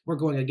because we're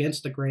going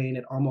against the grain,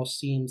 it almost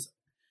seems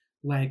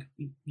like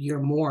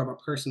you're more of a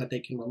person that they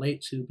can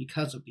relate to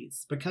because of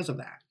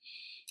that.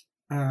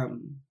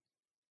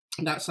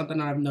 That's something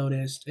I've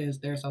noticed, is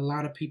there's a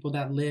lot of people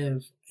that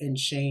live in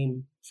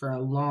shame for a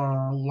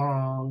long,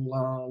 long,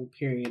 long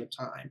period of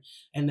time,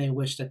 and they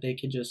wish that they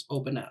could just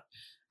open up.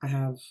 I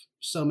have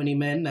so many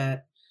men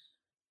that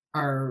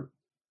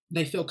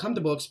they feel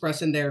comfortable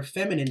expressing their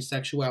feminine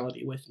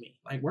sexuality with me.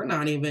 Like, we're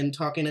not even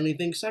talking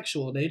anything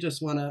sexual. They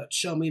just want to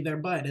show me their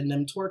butt and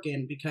them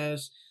twerking,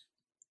 because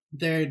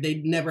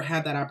they never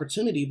had that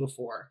opportunity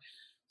before.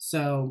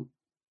 So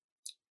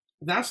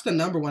that's the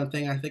number one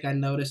thing I think I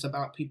notice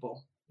about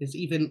people, is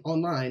even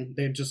online,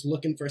 they're just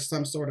looking for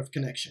some sort of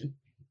connection.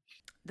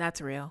 That's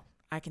real.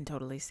 I can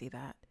totally see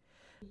that.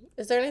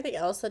 Is there anything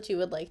else that you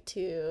would like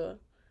to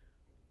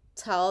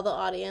tell the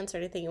audience, or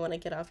anything you want to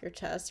get off your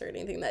chest, or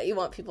anything that you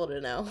want people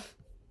to know?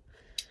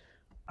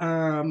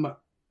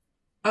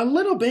 A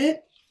little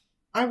bit.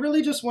 I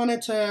really just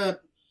wanted to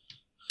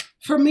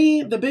For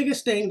me, the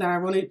biggest thing that I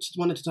wanted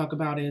to talk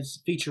about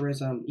is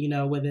featureism,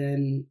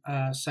 within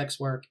sex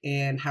work,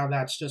 and how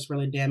that's just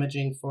really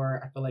damaging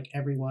for, I feel like,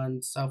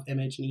 everyone's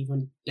self-image, and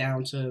even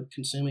down to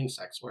consuming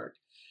sex work,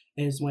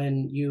 is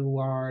when you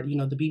are,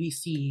 the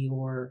BBC,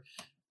 or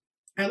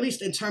at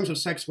least in terms of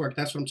sex work,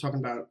 that's what I'm talking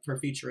about for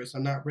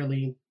featureism, not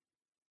really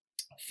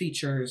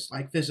features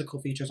like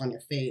physical features on your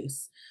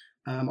face,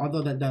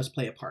 although that does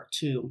play a part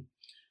too.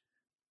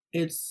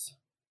 It's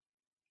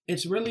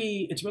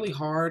really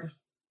hard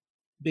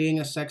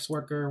being a sex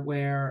worker,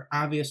 where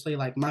obviously,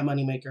 like, my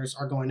money makers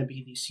are going to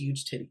be these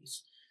huge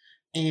titties,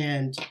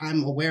 and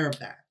I'm aware of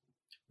that.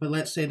 But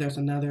let's say there's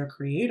another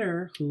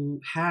creator who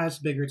has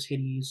bigger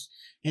titties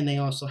and they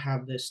also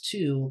have this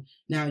too.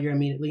 Now you're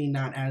immediately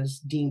not as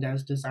deemed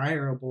as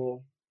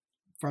desirable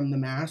from the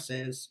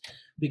masses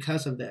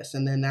because of this.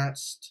 And then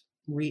that's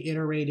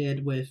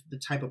reiterated with the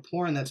type of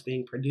porn that's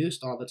being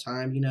produced all the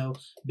time.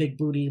 Big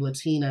booty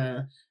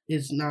Latina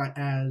is not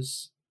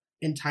as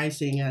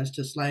enticing as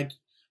just like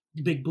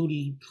big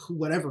booty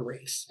whatever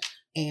race,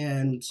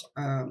 and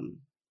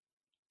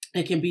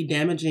it can be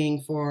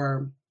damaging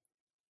for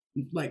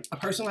like a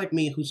person like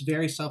me who's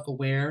very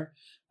self-aware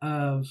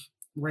of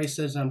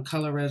racism,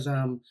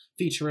 colorism,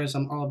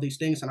 featureism, all of these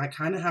things, and I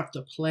kind of have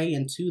to play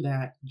into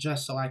that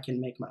just so I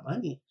can make my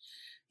money.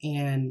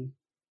 And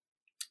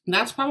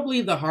that's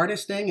probably the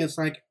hardest thing, is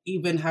like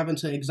even having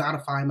to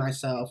exotify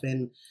myself,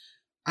 and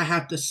I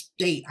have to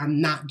state I'm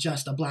not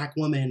just a Black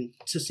woman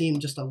to seem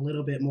just a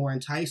little bit more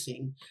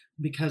enticing,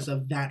 because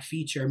of that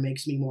feature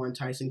makes me more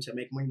enticing to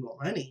make more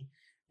money.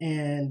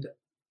 And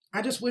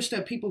I just wish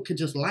that people could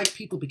just like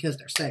people because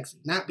they're sexy,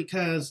 not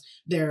because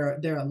they're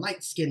a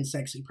light-skinned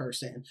sexy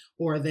person,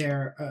 or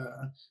they're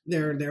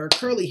a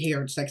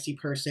curly-haired sexy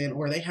person,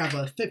 or they have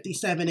a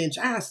 57-inch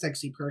ass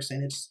sexy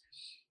person.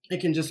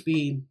 It can just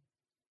be,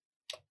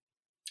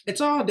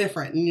 it's all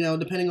different,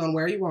 depending on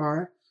where you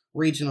are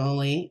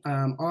regionally,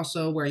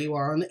 also where you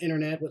are on the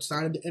internet, what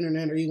side of the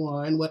internet are you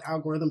on, what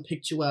algorithm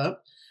picked you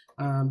up,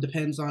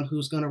 depends on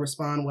who's going to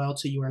respond well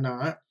to you or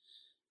not.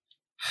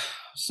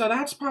 So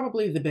that's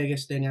probably the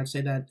biggest thing I'd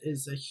say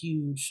that's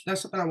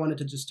something I wanted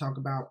to just talk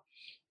about,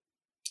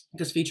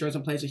 because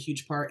featureism plays a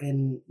huge part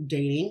in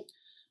dating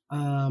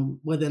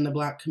within the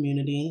Black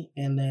community,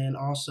 and then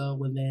also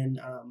within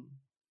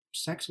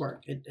sex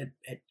work.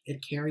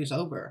 It carries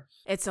over.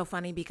 It's so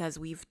funny because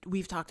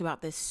we've talked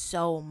about this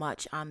so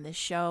much on this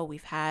show.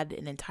 We've had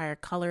an entire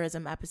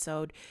colorism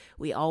episode.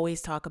 We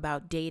always talk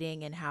about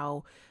dating and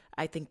how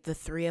I think the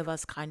three of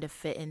us kind of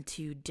fit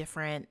into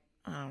different,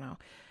 I don't know,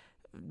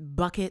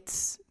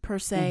 buckets per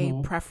se,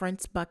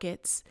 preference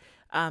buckets.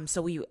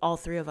 So we all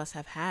three of us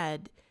have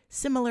had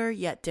similar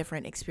yet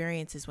different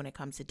experiences when it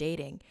comes to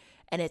dating,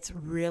 and it's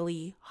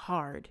really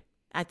hard.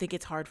 I think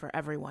it's hard for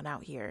everyone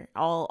out here.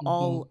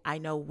 All I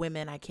know,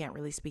 women, I can't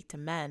really speak to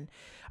men,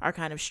 are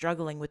kind of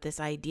struggling with this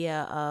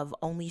idea of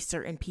only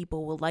certain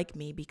people will like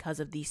me because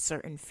of these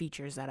certain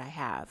features that I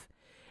have.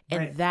 And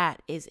right.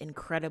 That is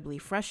incredibly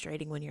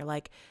frustrating when you're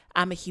like,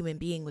 I'm a human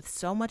being with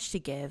so much to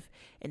give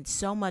and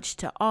so much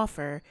to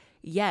offer,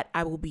 yet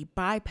I will be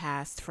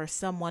bypassed for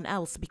someone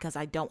else because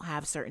I don't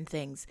have certain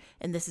things.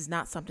 And this is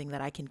not something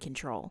that I can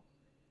control.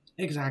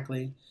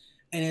 Exactly.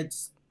 And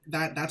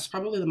that's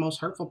probably the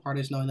most hurtful part,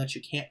 is knowing that you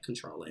can't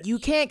control it. You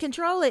can't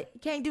control it. You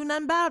can't do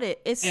nothing about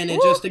it. It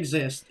just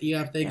exists. You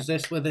have to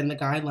exist within the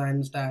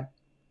guidelines that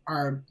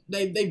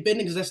they've been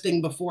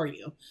existing before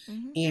you.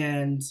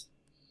 And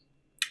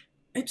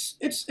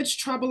it's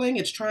troubling.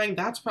 It's trying.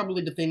 That's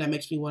probably the thing that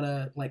makes me want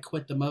to like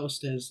quit the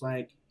most, is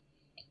like,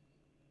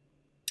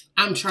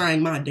 I'm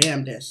trying my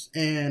damnedest,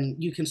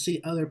 and you can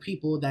see other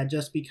people that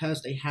just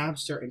because they have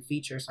certain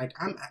features, like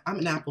I'm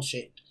an apple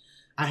shaped.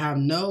 I have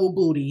no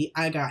booty.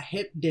 I got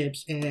hip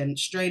dips and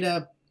straight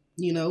up,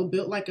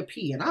 built like a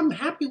pea, and I'm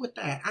happy with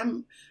that.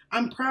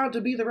 I'm proud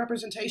to be the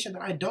representation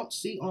that I don't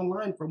see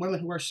online for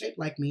women who are shaped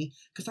like me,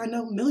 because I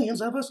know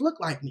millions of us look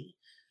like me.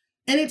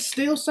 And it's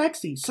still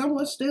sexy.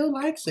 Someone still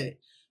likes it.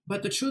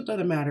 But the truth of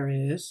the matter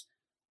is,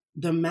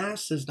 the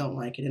masses don't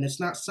like it, and it's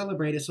not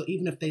celebrated. So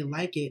even if they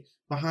like it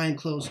behind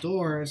closed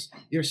doors,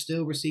 you're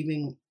still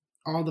receiving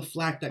all the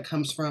flack that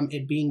comes from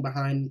it being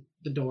behind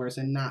the doors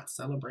and not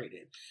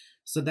celebrated.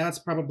 So that's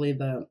probably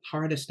the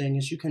hardest thing,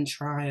 is you can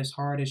try as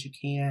hard as you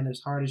can,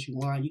 as hard as you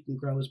want. You can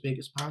grow as big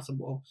as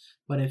possible.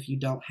 But if you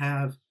don't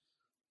have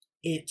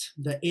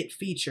the it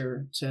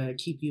feature to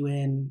keep you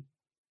in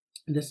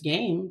this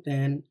game,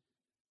 then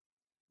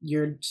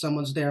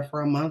someone's there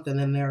for a month and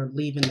then they're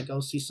leaving to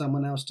go see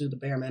someone else do the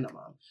bare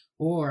minimum.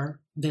 Or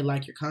they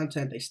like your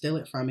content, they steal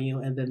it from you,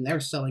 and then they're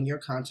selling your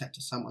content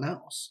to someone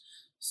else.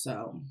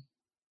 So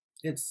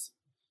it's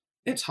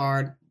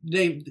hard.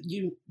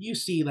 You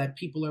see that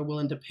people are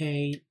willing to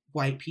pay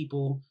white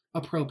people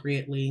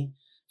appropriately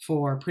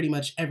for pretty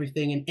much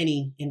everything in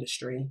any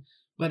industry,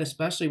 but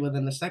especially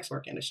within the sex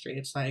work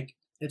industry,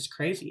 it's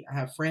crazy. I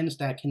have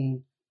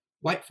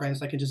white friends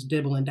that can just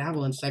dibble and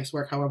dabble in sex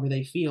work however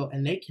they feel,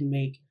 and they can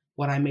make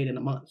what I made in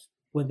a month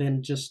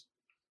within just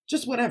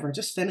whatever,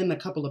 just send in a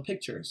couple of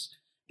pictures.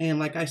 And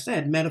like I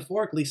said,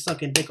 metaphorically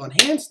sucking dick on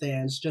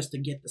handstands just to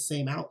get the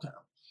same outcome.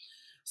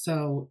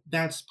 So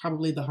that's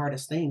probably the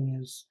hardest thing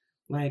is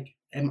like,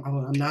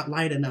 I'm not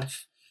light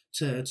enough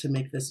to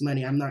make this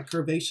money. I'm not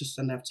curvaceous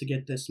enough to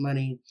get this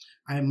money.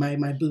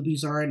 My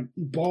boobies aren't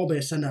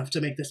bulbous enough to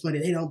make this money.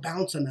 They don't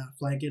bounce enough.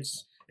 Like it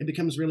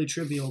becomes really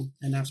trivial.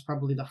 And that's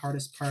probably the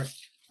hardest part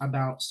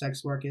about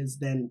sex work is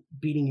then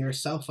beating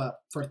yourself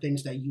up for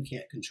things that you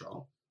can't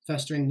control,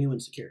 festering new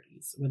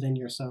insecurities within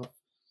yourself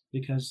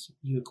because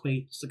you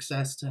equate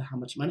success to how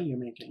much money you're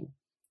making.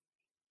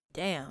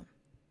 Damn.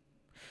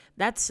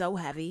 That's so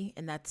heavy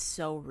and that's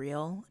so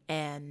real.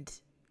 And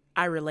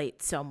I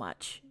relate so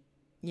much.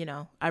 You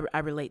know, I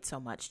relate so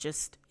much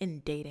just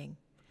in dating,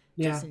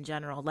 just in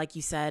general. Like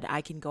you said,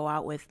 I can go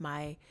out with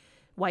my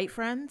white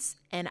friends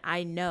and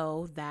I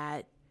know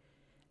that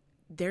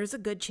there's a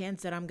good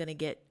chance that I'm going to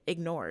get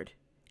ignored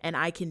and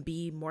I can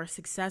be more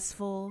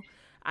successful.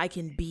 I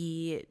can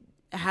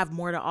have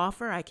more to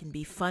offer. I can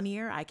be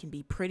funnier. I can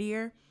be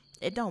prettier.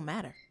 It don't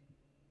matter.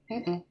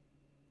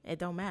 It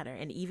don't matter.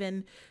 And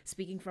even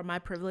speaking from my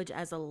privilege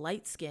as a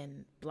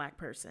light-skinned Black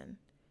person,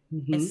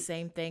 it's the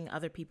same thing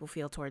other people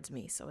feel towards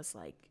me. So it's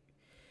like.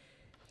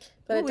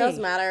 But it does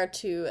matter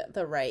to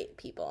the right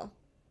people.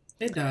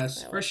 It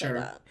does, for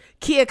sure.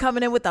 Kia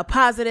coming in with a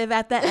positive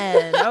at the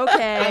end.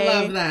 Okay. I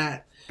love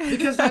that.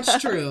 Because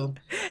that's true.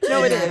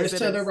 No, it matters is.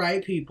 To the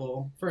right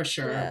people, for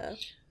sure. Yeah.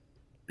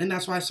 And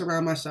that's why I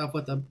surround myself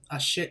with a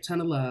shit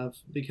ton of love.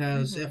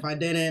 Because if I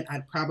didn't,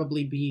 I'd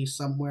probably be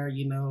somewhere,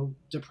 you know,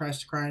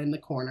 depressed, crying in the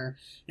corner.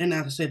 And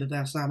not to say that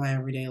that's not my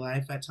everyday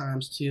life at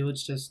times, too.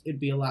 It's just, it'd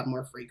be a lot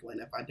more frequent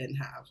if I didn't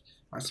have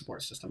my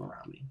support system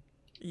around me.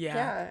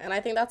 Yeah, and I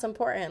think that's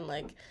important.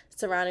 Like,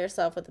 surround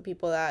yourself with the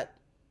people that,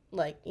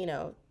 like, you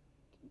know,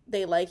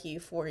 they like you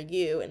for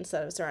you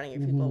instead of surrounding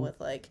your people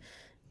with, like,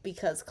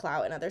 because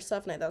clout and other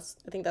stuff. And I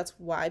think that's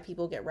why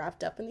people get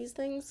wrapped up in these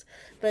things.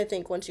 But I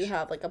think once you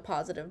have, like, a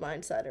positive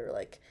mindset or,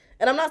 like,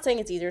 and I'm not saying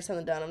it's easier said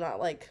than done. I'm not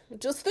like,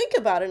 just think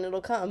about it and it'll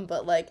come.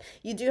 But, like,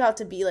 you do have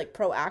to be, like,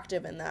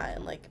 proactive in that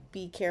and, like,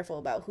 be careful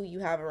about who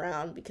you have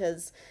around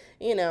because,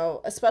 you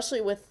know,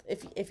 especially with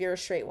if you're a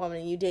straight woman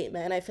and you date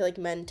men, I feel like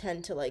men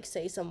tend to, like,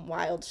 say some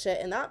wild shit.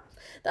 And that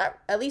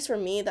at least for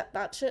me,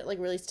 that shit, like,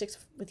 really sticks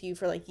with you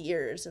for, like,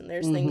 years. And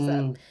there's things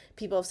that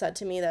people have said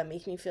to me that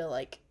make me feel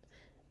like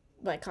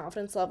my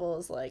confidence level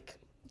is, like,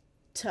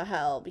 to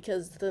hell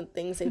because the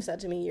things they've said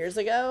to me years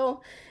ago,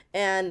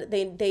 and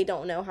they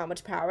don't know how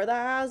much power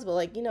that has, but,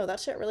 like, you know, that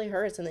shit really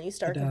hurts, and then you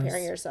start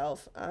comparing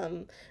yourself.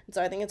 And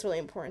so I think it's really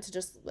important to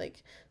just,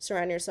 like,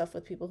 surround yourself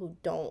with people who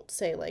don't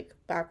say, like,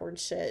 backward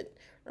shit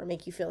or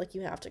make you feel like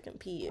you have to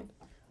compete.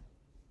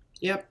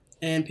 Yep.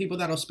 And people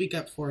that'll speak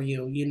up for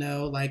you, you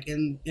know, like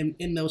in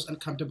those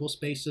uncomfortable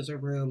spaces or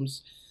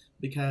rooms,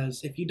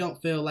 because if you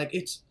don't feel like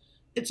it's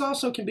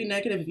also can be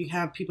negative if you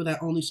have people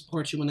that only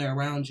support you when they're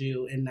around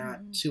you and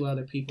not to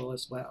other people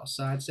as well.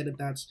 So I'd say that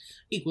that's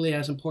equally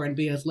as important.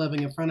 Be as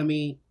loving in front of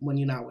me when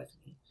you're not with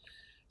me.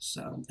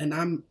 So, and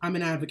I'm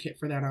an advocate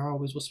for that. I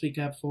always will speak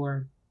up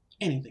for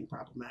anything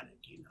problematic,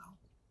 you know,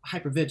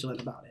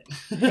 hypervigilant about it.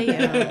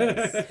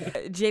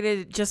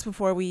 Jada, just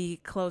before we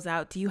close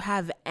out, do you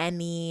have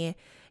any,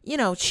 you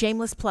know,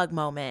 shameless plug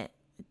moment?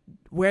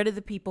 Where do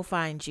the people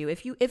find you?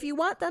 If you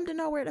want them to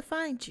know where to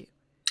find you.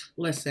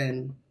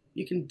 Listen,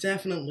 you can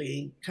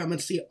definitely come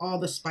and see all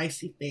the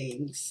spicy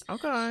things.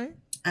 Okay.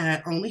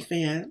 At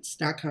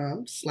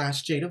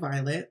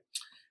onlyfans.com/JadaViolet.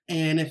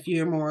 And if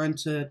you're more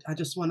into, I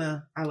just want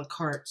to a la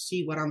carte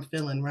see what I'm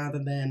feeling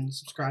rather than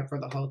subscribe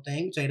for the whole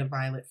thing, Jada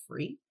Violet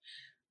free.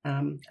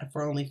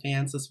 For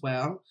OnlyFans as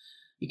well.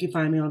 You can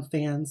find me on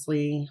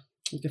Fansly.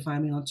 You can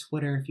find me on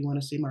Twitter if you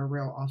want to see my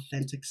real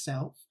authentic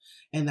self.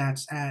 And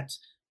that's at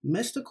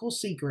Mystical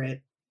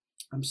Secret.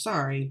 I'm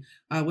sorry,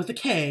 with a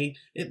K.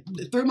 It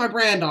threw my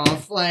brand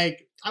off.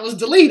 Like, I was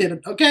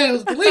deleted, okay? I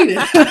was deleted.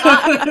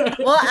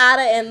 We'll add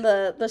it in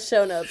the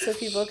show notes so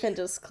people can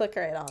just click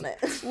right on it.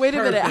 Wait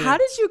a minute. How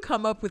did you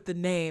come up with the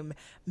name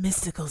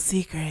Mystical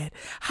Secret?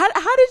 How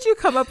did you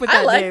come up with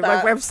that name?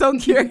 That. Like, I'm so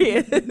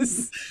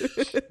curious.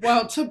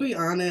 Well, to be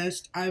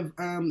honest,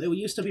 it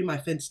used to be my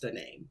Finsta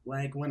name,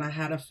 like when I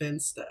had a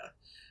Finsta.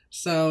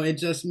 So it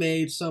just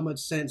made so much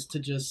sense to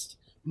just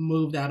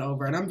move that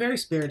over. And I'm very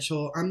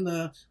spiritual. I'm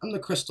the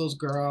crystals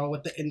girl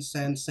with the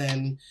incense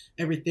and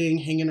everything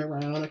hanging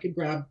around. I could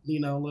grab, you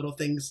know, little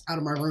things out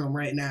of my room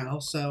right now.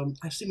 So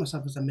I see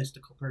myself as a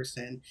mystical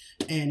person.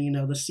 And, you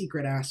know, the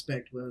secret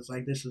aspect was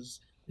like, this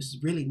is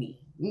really me.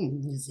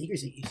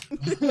 Secrecy.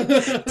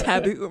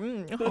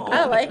 Taboo.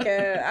 I like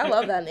it. I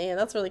love that name.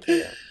 That's really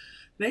cute.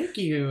 Thank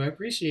you. I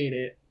appreciate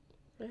it.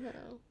 Yeah.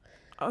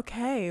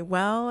 Okay.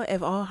 Well,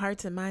 if all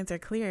hearts and minds are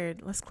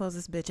cleared, let's close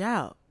this bitch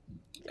out.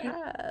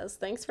 Yes.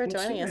 Thanks for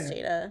joining us,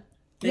 Jada.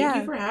 Thank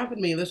you for having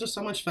me. This was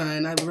so much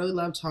fun. I really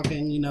love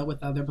talking, you know,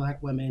 with other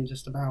Black women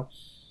just about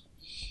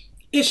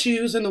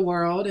issues in the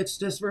world. It's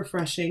just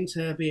refreshing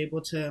to be able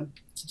to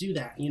do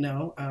that, you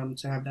know,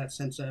 to have that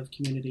sense of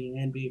community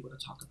and be able to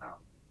talk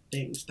about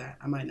things that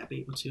I might not be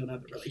able to in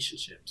other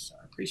relationships. So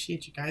I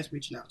appreciate you guys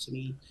reaching out to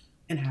me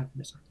and having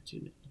this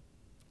opportunity.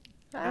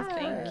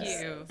 Thank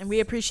you. And we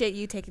appreciate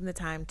you taking the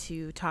time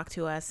to talk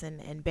to us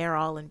and bear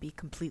all and be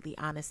completely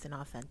honest and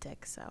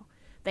authentic. So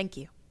thank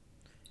you.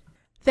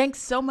 Thanks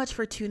so much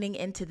for tuning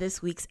into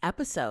this week's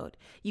episode.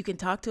 You can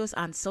talk to us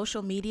on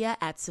social media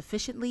at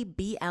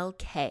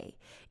SufficientlyBLK.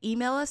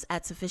 Email us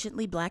at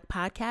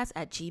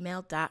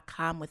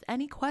sufficientlyBlackPodcast@gmail.com with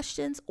any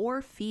questions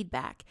or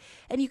feedback.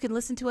 And you can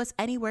listen to us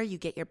anywhere you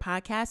get your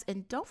podcasts.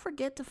 And don't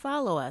forget to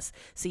follow us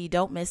so you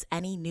don't miss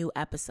any new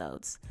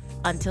episodes.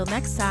 Until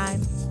next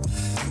time,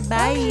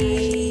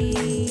 bye.